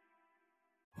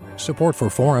 Support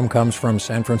for Forum comes from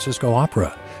San Francisco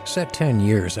Opera. Set 10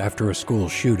 years after a school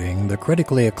shooting, the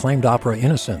critically acclaimed opera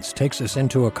Innocence takes us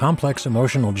into a complex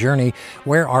emotional journey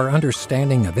where our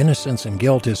understanding of innocence and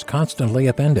guilt is constantly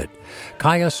upended.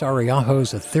 Kaya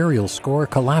Sariaho's ethereal score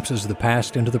collapses the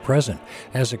past into the present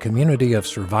as a community of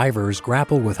survivors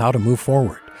grapple with how to move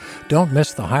forward. Don't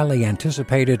miss the highly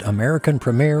anticipated American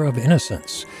premiere of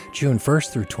Innocence, June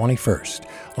 1st through 21st.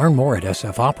 Learn more at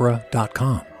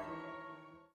sfopera.com.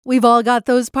 We've all got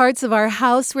those parts of our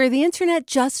house where the internet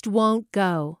just won't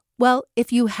go. Well,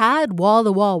 if you had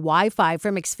wall-to-wall Wi-Fi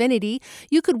from Xfinity,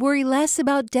 you could worry less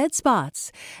about dead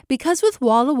spots. Because with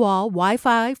wall-to-wall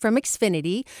Wi-Fi from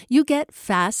Xfinity, you get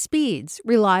fast speeds,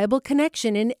 reliable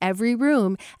connection in every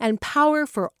room, and power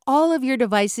for all of your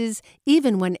devices,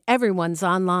 even when everyone's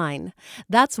online.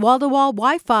 That's wall-to-wall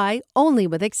Wi-Fi only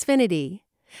with Xfinity.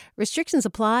 Restrictions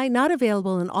apply, not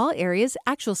available in all areas.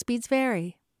 Actual speeds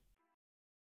vary.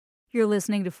 You're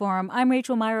listening to Forum. I'm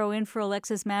Rachel Myrow in for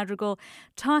Alexis Madrigal,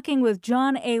 talking with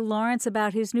John A. Lawrence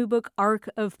about his new book, Arc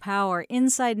of Power,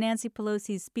 Inside Nancy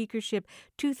Pelosi's Speakership,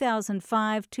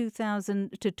 2005 to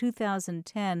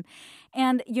 2010.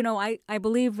 And, you know, I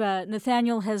believe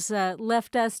Nathaniel has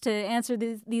left us to answer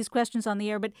these questions on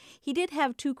the air, but he did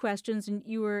have two questions, and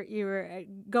you were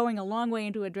going a long way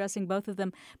into addressing both of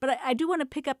them. But I do want to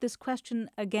pick up this question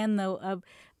again, though,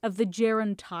 of the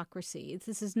gerontocracy.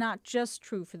 This is not just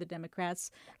true for the Democrats,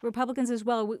 Republicans as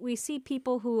well. We see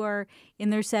people who are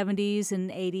in their 70s and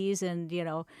 80s, and, you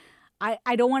know,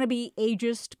 I don't want to be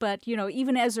ageist, but, you know,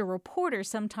 even as a reporter,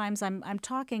 sometimes I'm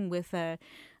talking with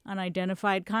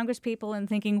unidentified congresspeople and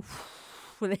thinking,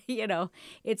 you know,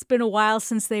 it's been a while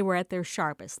since they were at their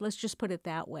sharpest. Let's just put it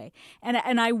that way. And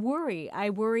I worry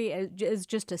as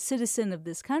just a citizen of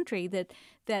this country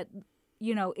that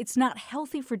you know, it's not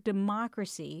healthy for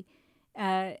democracy,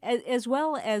 as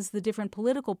well as the different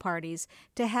political parties,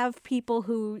 to have people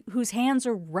whose hands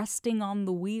are resting on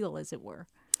the wheel, as it were.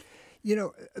 You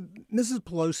know, Mrs.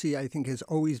 Pelosi, I think, has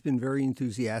always been very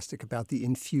enthusiastic about the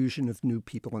infusion of new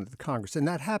people into the Congress. And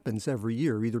that happens every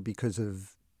year, either because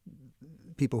of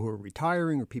people who are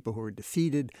retiring or people who are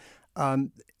defeated.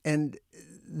 And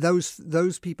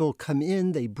those people come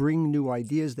in, they bring new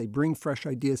ideas, they bring fresh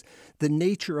ideas. The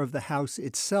nature of the House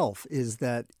itself is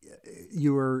that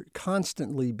you're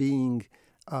constantly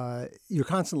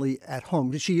at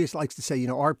home. She just likes to say, you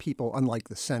know, our people, unlike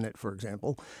the Senate, for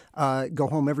example, go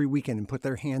home every weekend and put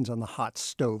their hands on the hot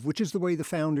stove, which is the way the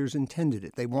founders intended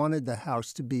it. They wanted the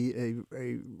House to be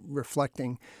a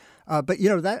reflecting. But, you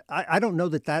know, that I don't know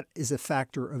that is a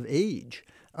factor of age.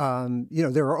 You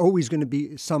know, there are always going to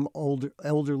be some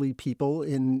elderly people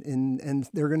and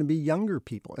there are going to be younger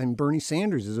people. And Bernie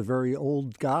Sanders is a very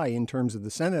old guy in terms of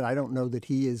the Senate. I don't know that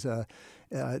he is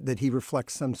that he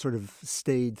reflects some sort of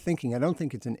staid thinking. I don't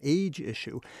think it's an age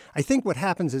issue. I think what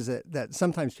happens is that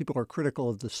sometimes people are critical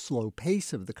of the slow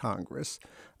pace of the Congress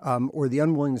or the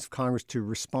unwillingness of Congress to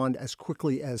respond as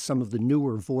quickly as some of the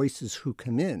newer voices who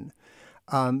come in.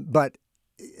 But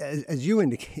as you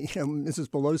indicate, you know, Mrs.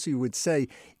 Pelosi would say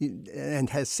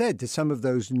and has said to some of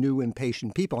those new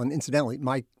impatient people, and incidentally,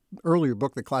 my earlier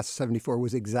book, The Class of 74,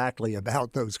 was exactly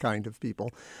about those kind of people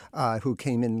who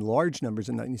came in large numbers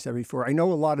in 1974. I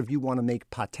know a lot of you want to make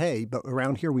pate, but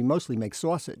around here we mostly make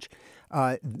sausage.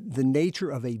 The nature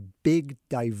of a big,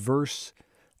 diverse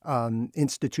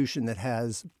institution that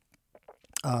has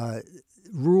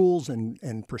rules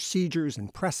and procedures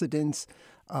and precedents,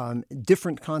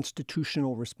 different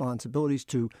constitutional responsibilities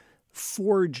to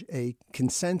forge a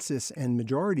consensus and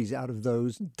majorities out of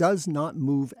those does not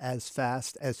move as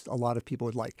fast as a lot of people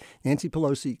would like. Nancy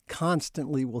Pelosi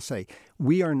constantly will say,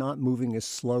 we are not moving as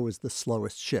slow as the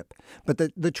slowest ship. But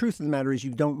the truth of the matter is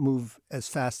you don't move as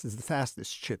fast as the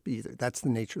fastest ship either. That's the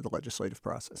nature of the legislative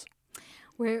process.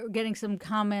 We're getting some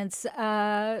comments.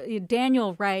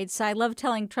 Daniel writes, I love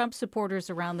telling Trump supporters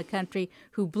around the country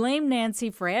who blame Nancy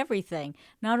for everything.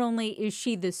 Not only is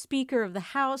she the Speaker of the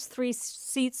House, 3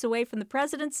 seats away from the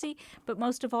presidency, but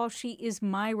most of all, she is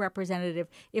my representative.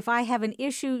 If I have an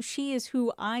issue, she is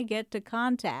who I get to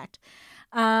contact.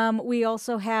 We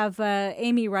also have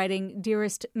Amy writing,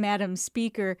 Dearest Madam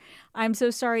Speaker, I'm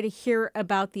so sorry to hear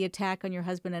about the attack on your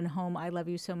husband and home. I love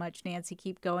you so much, Nancy.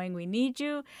 Keep going. We need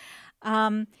you.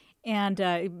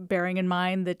 And bearing in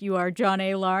mind that you are John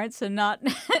A. Lawrence and not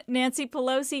Nancy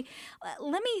Pelosi,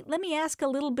 let me ask a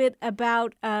little bit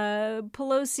about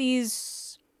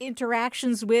Pelosi's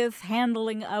interactions with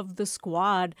handling of the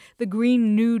squad, the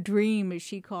Green New Dream, as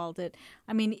she called it.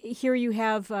 I mean, here you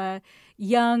have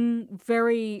young,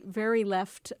 very, very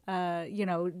left,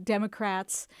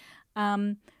 Democrats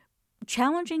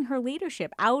challenging her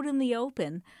leadership out in the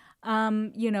open.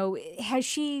 Has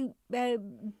she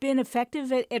been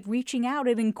effective at reaching out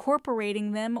and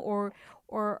incorporating them, or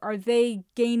are they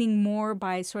gaining more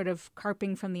by sort of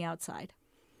carping from the outside?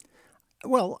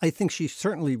 Well, I think she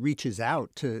certainly reaches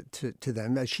out to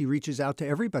them as she reaches out to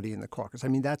everybody in the caucus. I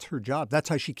mean, that's her job. That's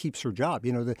how she keeps her job.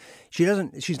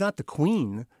 She's not the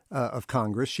queen of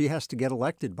Congress. She has to get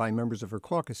elected by members of her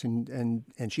caucus, and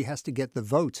she has to get the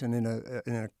votes. And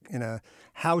in a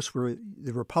House where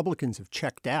the Republicans have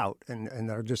checked out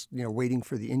and are just waiting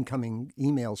for the incoming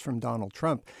emails from Donald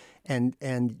Trump,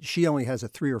 and she only has a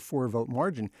 3 or 4 vote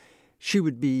margin. She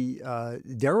would be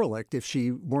derelict if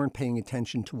she weren't paying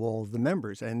attention to all of the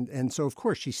members. And so, of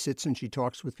course, she sits and she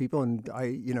talks with people. And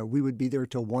we would be there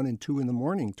till 1 and 2 in the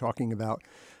morning talking about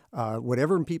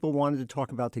whatever people wanted to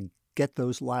talk about to get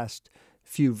those last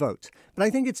few votes. But I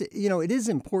think it is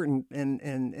important.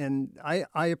 And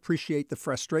I appreciate the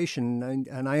frustration.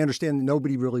 And I understand that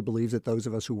nobody really believes that those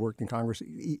of us who worked in Congress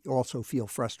also feel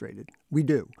frustrated. We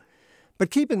do. But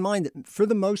keep in mind that for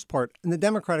the most part, in the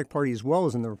Democratic Party as well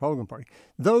as in the Republican Party,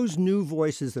 those new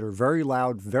voices that are very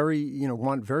loud,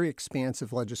 want very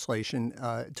expansive legislation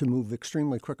to move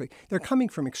extremely quickly, they're coming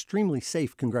from extremely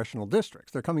safe congressional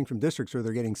districts. They're coming from districts where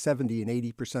they're getting 70 and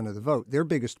 80% of the vote. Their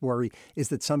biggest worry is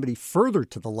that somebody further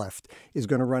to the left is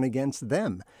going to run against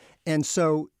them. And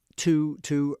so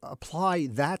to apply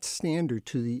that standard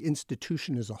to the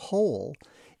institution as a whole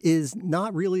is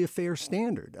not really a fair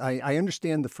standard. I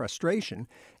understand the frustration,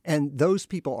 and those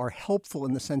people are helpful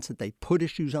in the sense that they put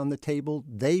issues on the table.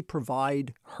 They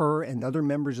provide her and other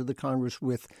members of the Congress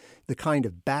with the kind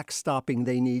of backstopping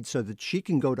they need so that she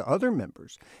can go to other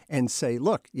members and say,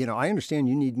 look, I understand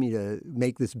you need me to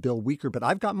make this bill weaker, but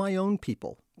I've got my own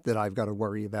people that I've got to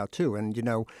worry about too. And,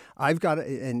 I've got to,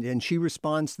 and she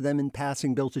responds to them in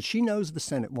passing bills that she knows the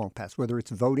Senate won't pass, whether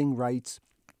it's voting rights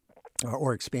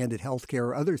or expanded health care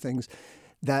or other things,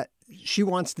 that she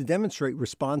wants to demonstrate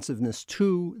responsiveness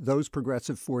to those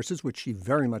progressive forces, which she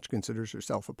very much considers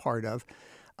herself a part of.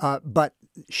 But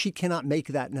she cannot make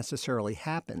that necessarily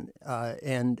happen.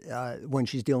 And when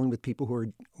she's dealing with people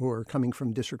who are coming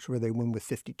from districts where they win with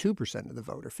 52% of the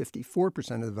vote or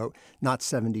 54% of the vote, not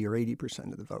 70 or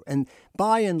 80% of the vote. And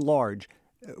by and large,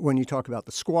 when you talk about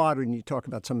the squad and you talk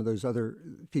about some of those other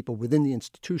people within the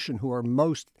institution who are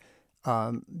most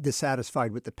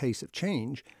dissatisfied with the pace of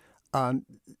change,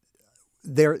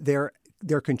 they're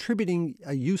contributing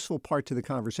a useful part to the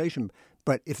conversation.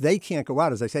 But if they can't go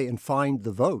out, as I say, and find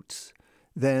the votes,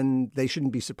 then they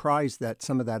shouldn't be surprised that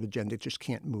some of that agenda just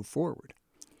can't move forward.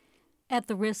 At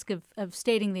the risk of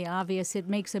stating the obvious, it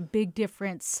makes a big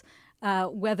difference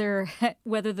whether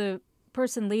the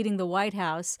person leading the White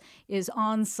House is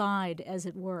on side, as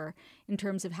it were, in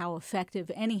terms of how effective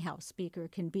any House Speaker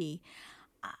can be.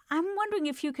 I'm wondering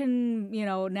if you can,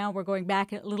 now we're going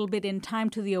back a little bit in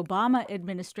time to the Obama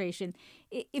administration,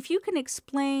 if you can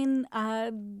explain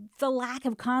the lack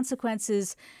of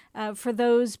consequences for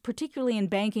those, particularly in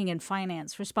banking and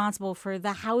finance, responsible for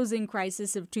the housing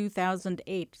crisis of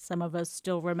 2008. Some of us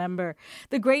still remember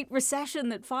the Great Recession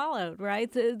that followed,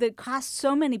 right? That cost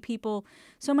so many people,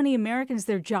 so many Americans,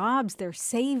 their jobs, their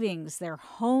savings, their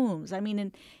homes. I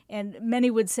mean, and many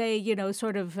would say,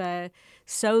 sort of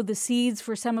sow the seeds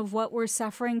for some of what we're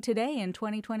suffering today in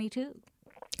 2022.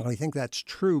 I think that's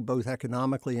true, both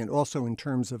economically and also in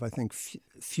terms of, I think,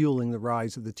 fueling the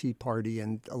rise of the Tea Party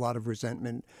and a lot of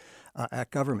resentment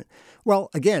at government. Well,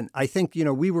 again, I think,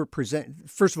 we were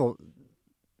first of all,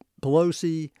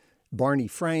 Pelosi, Barney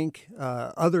Frank,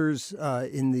 others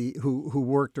who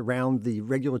worked around the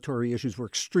regulatory issues were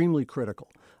extremely critical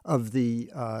of the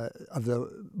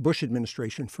Bush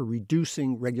administration for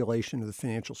reducing regulation of the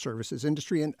financial services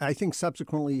industry. And I think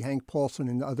subsequently Hank Paulson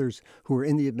and others who were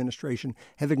in the administration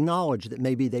have acknowledged that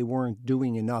maybe they weren't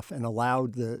doing enough and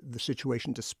allowed the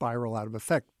situation to spiral out of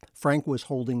effect. Frank was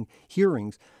holding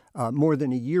hearings more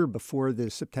than a year before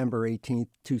the September 18th,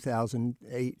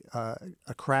 2008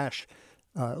 a crash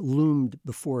loomed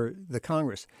before the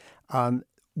Congress.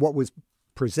 What was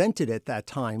presented at that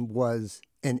time was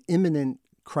an imminent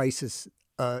crisis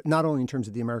not only in terms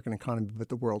of the American economy, but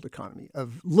the world economy,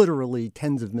 of literally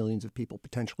tens of millions of people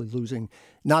potentially losing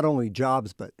not only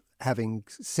jobs, but having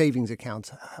savings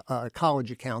accounts,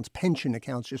 college accounts, pension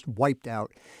accounts just wiped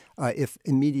out if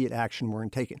immediate action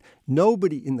weren't taken.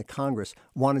 Nobody in the Congress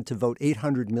wanted to vote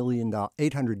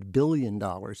 $800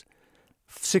 billion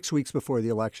 6 weeks before the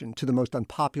election to the most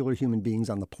unpopular human beings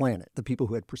on the planet, the people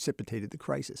who had precipitated the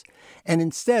crisis. And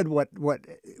instead, what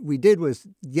we did was,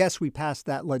 yes, we passed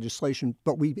that legislation,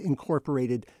 but we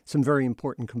incorporated some very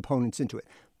important components into it.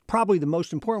 Probably the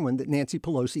most important one that Nancy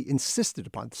Pelosi insisted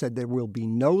upon, said there will be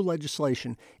no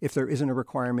legislation if there isn't a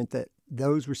requirement that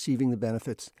those receiving the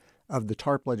benefits of the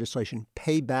TARP legislation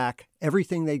pay back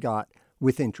everything they got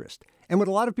with interest. And what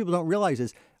a lot of people don't realize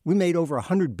is we made over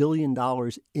 $100 billion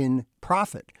in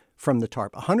profit from the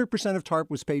TARP. 100% of TARP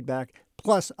was paid back,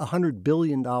 plus $100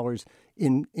 billion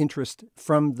in interest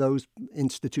from those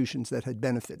institutions that had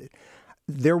benefited.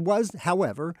 There was,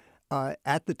 however,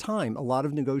 at the time, a lot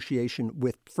of negotiation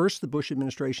with first the Bush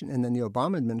administration and then the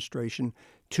Obama administration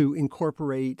to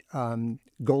incorporate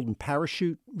golden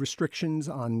parachute restrictions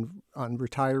on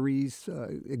retirees,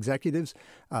 executives,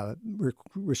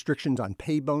 restrictions on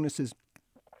pay bonuses.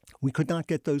 We could not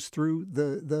get those through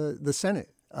the Senate.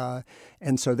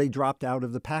 And so they dropped out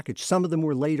of the package. Some of them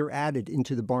were later added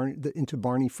into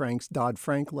Barney Frank's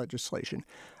Dodd-Frank legislation.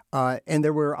 And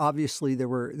there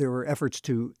were efforts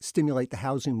to stimulate the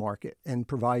housing market and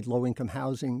provide low-income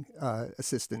housing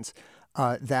assistance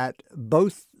that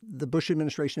both the Bush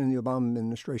administration and the Obama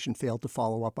administration failed to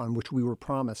follow up on, which we were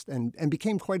promised, and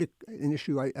became quite an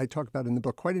issue I talk about in the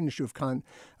book, quite an issue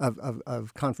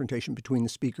of confrontation between the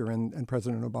Speaker and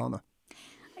President Obama.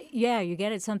 Yeah, you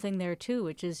get at something there, too,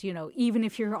 which is, even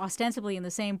if you're ostensibly in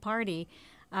the same party,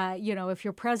 if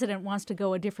your president wants to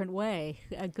go a different way,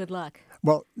 good luck.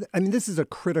 Well, I mean, this is a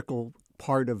critical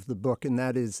part of the book, and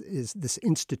that is this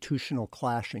institutional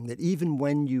clashing, that even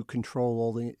when you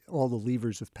control all the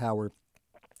levers of power,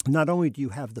 not only do you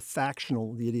have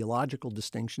the ideological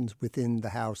distinctions within the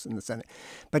House and the Senate,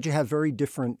 but you have very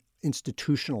different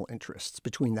institutional interests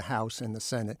between the House and the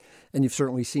Senate. And you've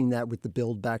certainly seen that with the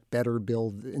Build Back Better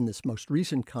bill in this most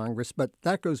recent Congress. But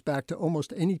that goes back to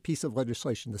almost any piece of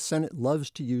legislation. The Senate loves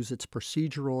to use its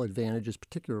procedural advantages,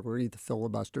 particularly the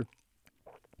filibuster.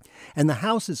 And the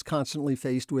House is constantly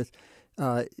faced with,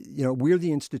 we're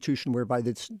the institution where by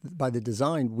the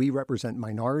design, we represent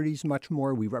minorities much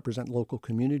more. We represent local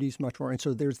communities much more. And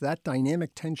so there's that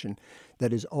dynamic tension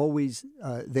that is always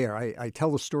there. I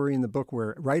tell the story in the book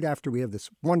where right after we have this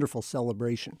wonderful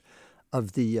celebration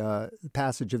of the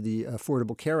passage of the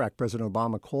Affordable Care Act, President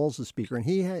Obama calls the Speaker, and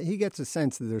he gets a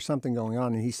sense that there's something going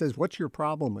on. And he says, "What's your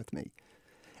problem with me?"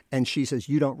 And she says,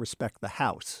 "You don't respect the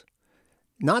House."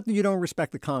 Not that you don't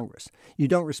respect the Congress. You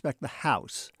don't respect the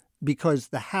House, because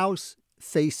the House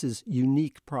faces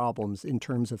unique problems in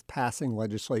terms of passing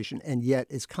legislation, and yet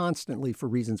is constantly, for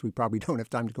reasons we probably don't have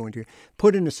time to go into,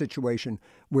 put in a situation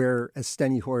where, as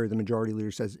Steny Hoyer, the majority leader,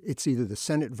 says, it's either the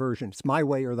Senate version, it's my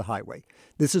way or the highway.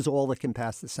 This is all that can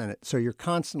pass the Senate. So you're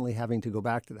constantly having to go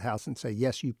back to the House and say,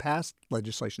 yes, you passed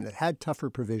legislation that had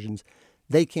tougher provisions.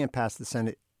 They can't pass the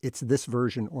Senate. It's this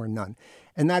version or none.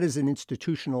 And that is an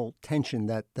institutional tension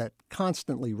that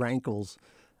constantly rankles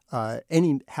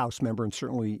any House member, and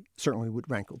certainly would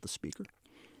rankle the Speaker.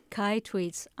 Kai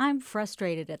tweets, "I'm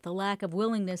frustrated at the lack of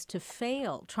willingness to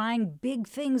fail, trying big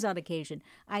things on occasion,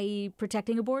 i.e.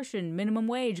 protecting abortion, minimum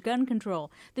wage, gun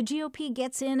control. The GOP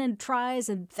gets in and tries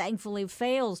and thankfully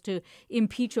fails to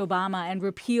impeach Obama and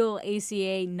repeal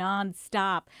ACA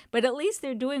nonstop. But at least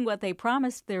they're doing what they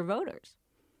promised their voters."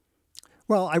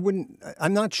 Well,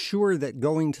 I'm not sure that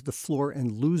going to the floor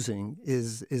and losing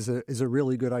is a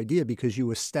really good idea, because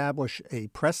you establish a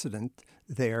precedent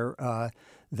there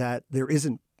that there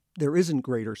isn't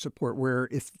greater support. Where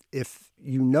if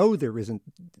there isn't,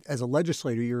 as a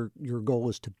legislator, your goal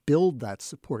is to build that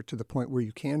support to the point where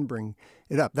you can bring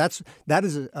it up. That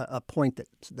is a point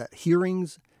that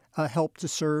hearings help to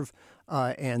serve,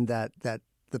 and that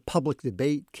the public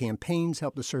debate, campaigns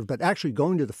help to serve, but actually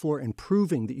going to the floor and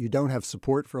proving that you don't have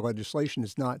support for legislation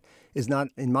is not,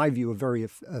 in my view, a very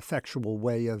effectual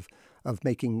way of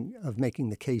making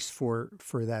the case for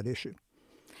that issue.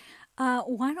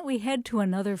 Why don't we head to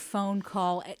another phone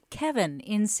call at Kevin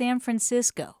in San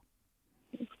Francisco?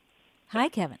 Hi,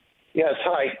 Kevin. Yes,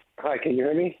 hi. Hi, can you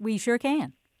hear me? We sure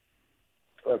can.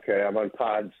 Okay, I'm on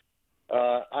pods.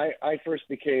 I first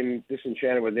became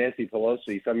disenchanted with Nancy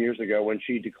Pelosi some years ago when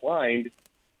she declined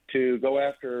to go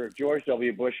after George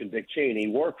W. Bush and Dick Cheney,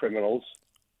 war criminals,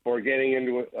 for getting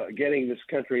this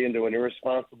country into an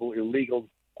irresponsible, illegal,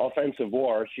 offensive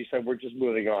war. She said, "We're just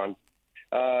moving on."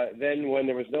 then when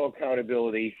there was no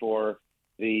accountability for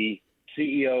the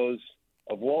CEOs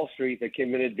of Wall Street that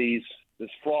committed this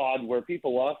fraud where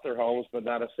people lost their homes, but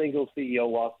not a single CEO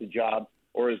lost a job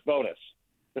or his bonus.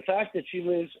 The fact that she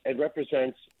lives and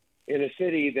represents in a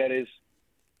city that is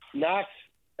not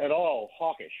at all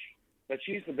hawkish, but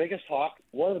she's the biggest hawk,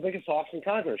 one of the biggest hawks in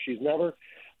Congress. She's never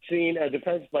seen a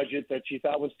defense budget that she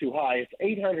thought was too high. It's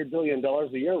 $800 billion a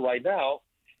year right now,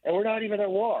 and we're not even at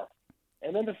war.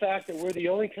 And then the fact that we're the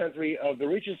only country of the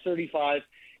richest 35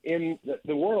 in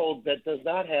the world that does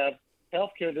not have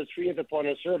health care that's free at the point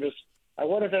of service. I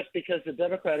wonder if that's because the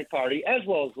Democratic Party, as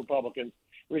well as Republicans,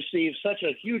 receive such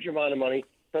a huge amount of money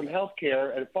from health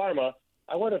care and pharma.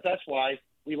 I wonder if that's why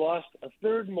we lost a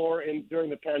third more during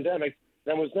the pandemic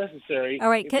than was necessary. All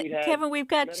right, Kevin, we've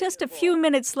got just a few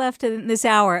minutes left in this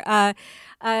hour.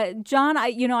 John,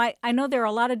 I know there are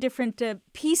a lot of different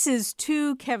pieces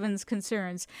to Kevin's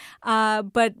concerns,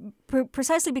 but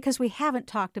precisely because we haven't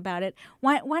talked about it,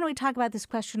 why don't we talk about this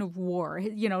question of war?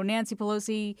 Nancy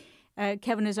Pelosi,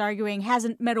 Kevin is arguing,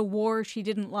 hasn't met a war she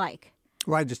didn't like.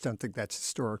 Well, I just don't think that's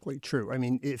historically true. I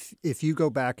mean, if you go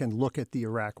back and look at the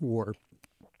Iraq War,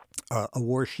 a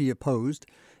war she opposed.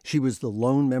 She was the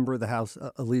lone member of the House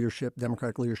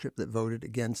Democratic leadership that voted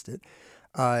against it.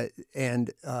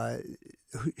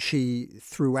 She,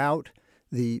 throughout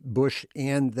the Bush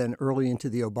and then early into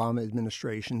the Obama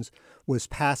administrations, was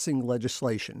passing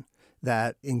legislation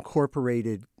that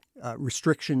incorporated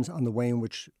restrictions on the way in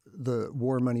which the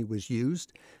war money was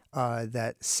used,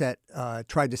 that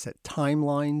tried to set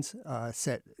timelines,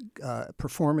 set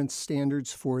performance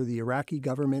standards for the Iraqi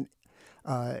government,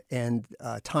 and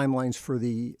timelines for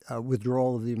the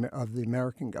withdrawal of the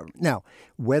American government. Now,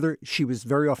 whether she was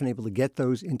very often able to get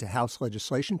those into House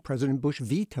legislation, President Bush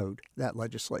vetoed that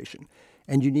legislation.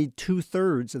 And you need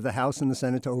 2/3 of the House and the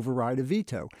Senate to override a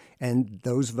veto. And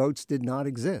those votes did not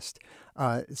exist.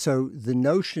 So the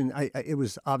notion, it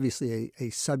was obviously a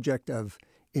subject of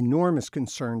enormous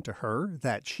concern to her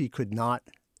that she could not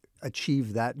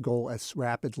achieve that goal as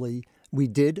rapidly. We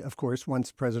did, of course,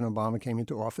 once President Obama came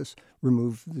into office,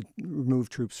 remove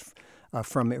troops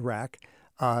from Iraq.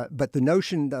 But the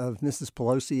notion of Mrs.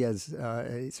 Pelosi as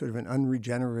a sort of an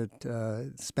unregenerate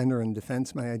spender in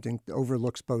defense, I think,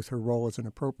 overlooks both her role as an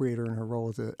appropriator and her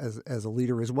role as a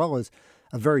leader, as well as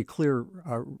the very clear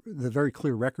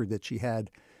record that she had,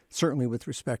 certainly with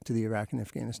respect to the Iraq and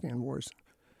Afghanistan wars.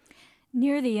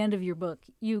 Near the end of your book,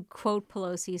 you quote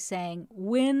Pelosi saying,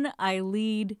 "Win, I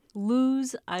lead,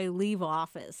 lose, I leave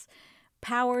office."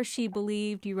 Power, she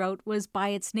believed, you wrote, was by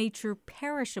its nature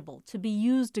perishable, to be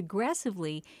used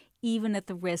aggressively, even at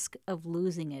the risk of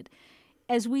losing it.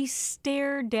 As we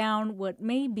stare down what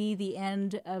may be the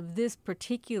end of this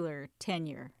particular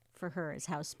tenure for her as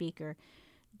House Speaker,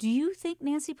 do you think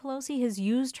Nancy Pelosi has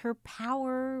used her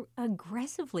power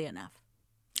aggressively enough?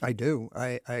 I do.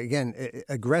 Again,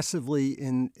 aggressively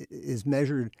is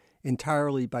measured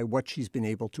entirely by what she's been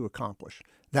able to accomplish.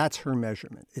 That's her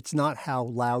measurement. It's not how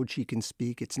loud she can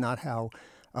speak. It's not how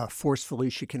forcefully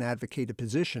she can advocate a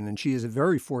position. And she is a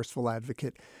very forceful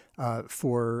advocate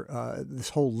for this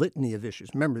whole litany of issues.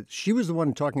 Remember, she was the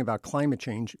one talking about climate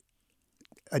change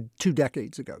 2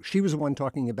 decades ago. She was the one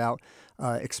talking about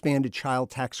expanded child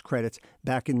tax credits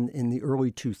back in the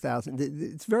early 2000s.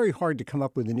 It's very hard to come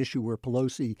up with an issue where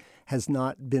Pelosi has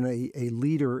not been a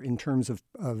leader in terms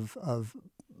of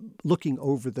looking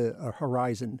over the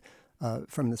horizon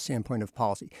from the standpoint of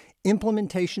policy.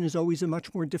 Implementation is always a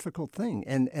much more difficult thing.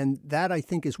 And that, I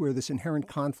think, is where this inherent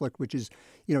conflict, which is,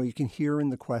 you can hear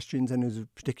in the questions and is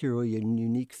particularly a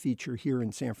unique feature here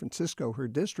in San Francisco, her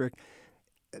district,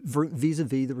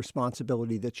 vis-a-vis the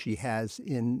responsibility that she has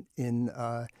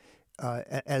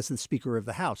as the Speaker of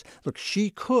the House. Look, she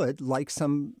could, like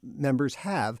some members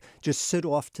have, just sit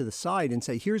off to the side and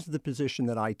say, here's the position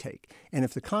that I take. And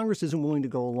if the Congress isn't willing to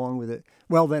go along with it,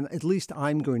 well, then at least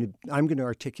I'm going to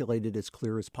articulate it as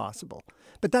clear as possible.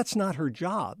 But that's not her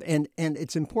job. And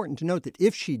it's important to note that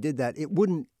if she did that, it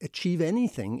wouldn't achieve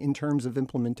anything in terms of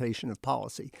implementation of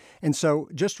policy. And so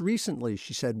just recently,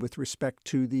 she said, with respect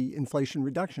to the Inflation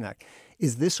Reduction Act,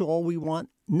 is this all we want?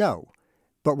 No.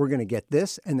 But we're going to get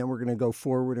this, and then we're going to go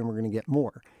forward, and we're going to get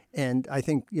more. And I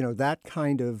think, that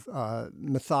kind of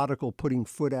methodical putting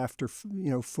foot after,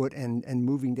 foot and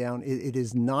moving down, it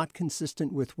is not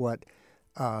consistent with what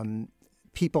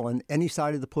people on any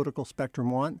side of the political spectrum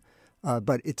want.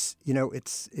 But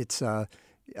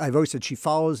I've always said she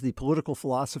follows the political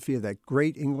philosophy of that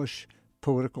great English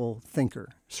political thinker,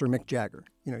 Sir Mick Jagger.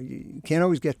 You can't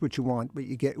always get what you want, but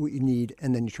you get what you need,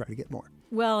 and then you try to get more.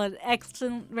 Well, an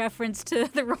excellent reference to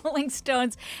the Rolling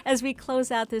Stones as we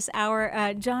close out this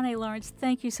hour. John A. Lawrence,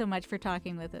 thank you so much for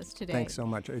talking with us today. Thanks so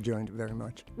much. I enjoyed it very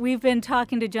much. We've been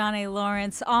talking to John A.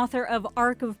 Lawrence, author of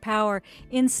Arc of Power,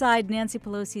 Inside Nancy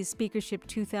Pelosi's Speakership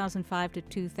 2005 to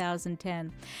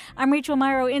 2010. I'm Rachel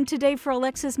Myrow in today for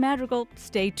Alexis Madrigal.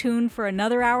 Stay tuned for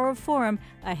another hour of Forum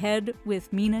ahead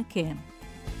with Mina Kim.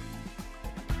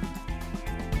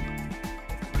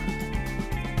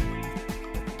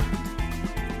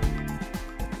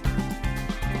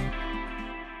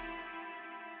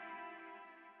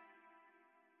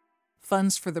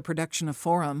 Funds for the production of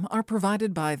Forum are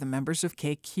provided by the members of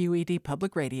KQED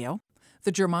Public Radio,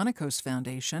 the Germanicos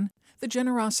Foundation, the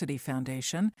Generosity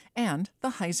Foundation, and the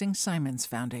Heising-Simons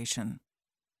Foundation.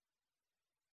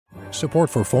 Support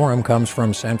for Forum comes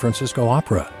from San Francisco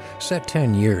Opera. Set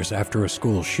 10 years after a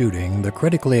school shooting, the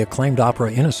critically acclaimed opera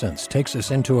Innocence takes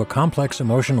us into a complex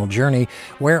emotional journey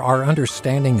where our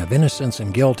understanding of innocence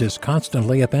and guilt is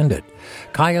constantly upended.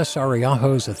 Kaya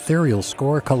Sariaho's ethereal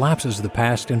score collapses the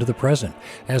past into the present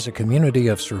as a community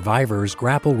of survivors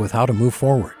grapple with how to move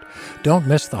forward. Don't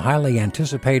miss the highly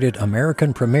anticipated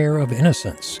American premiere of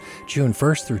Innocence, June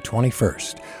 1st through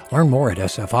 21st. Learn more at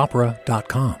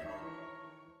sfopera.com.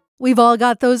 We've all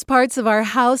got those parts of our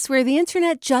house where the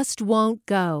internet just won't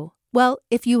go. Well,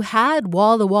 if you had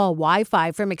wall-to-wall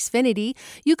Wi-Fi from Xfinity,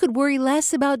 you could worry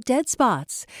less about dead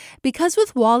spots. Because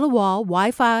with wall-to-wall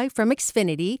Wi-Fi from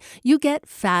Xfinity, you get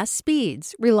fast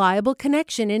speeds, reliable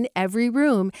connection in every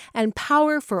room, and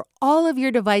power for all of your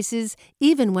devices,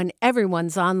 even when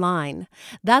everyone's online.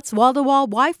 That's wall-to-wall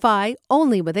Wi-Fi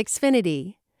only with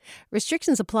Xfinity.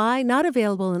 Restrictions apply, not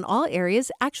available in all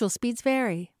areas. Actual speeds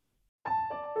vary.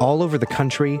 All over the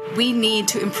country, we need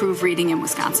to improve reading in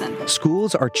Wisconsin.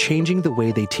 Schools are changing the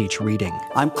way they teach reading.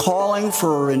 I'm calling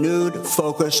for a renewed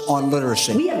focus on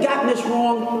literacy. We have gotten this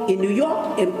wrong in New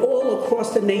York and all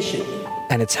across the nation.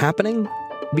 And it's happening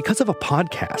because of a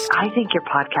podcast. I think your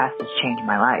podcast has changed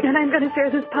my life. And I'm going to share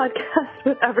this podcast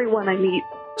with everyone I meet.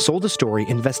 Sold a Story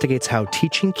investigates how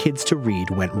teaching kids to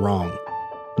read went wrong.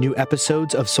 New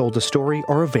episodes of Sold a Story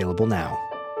are available now.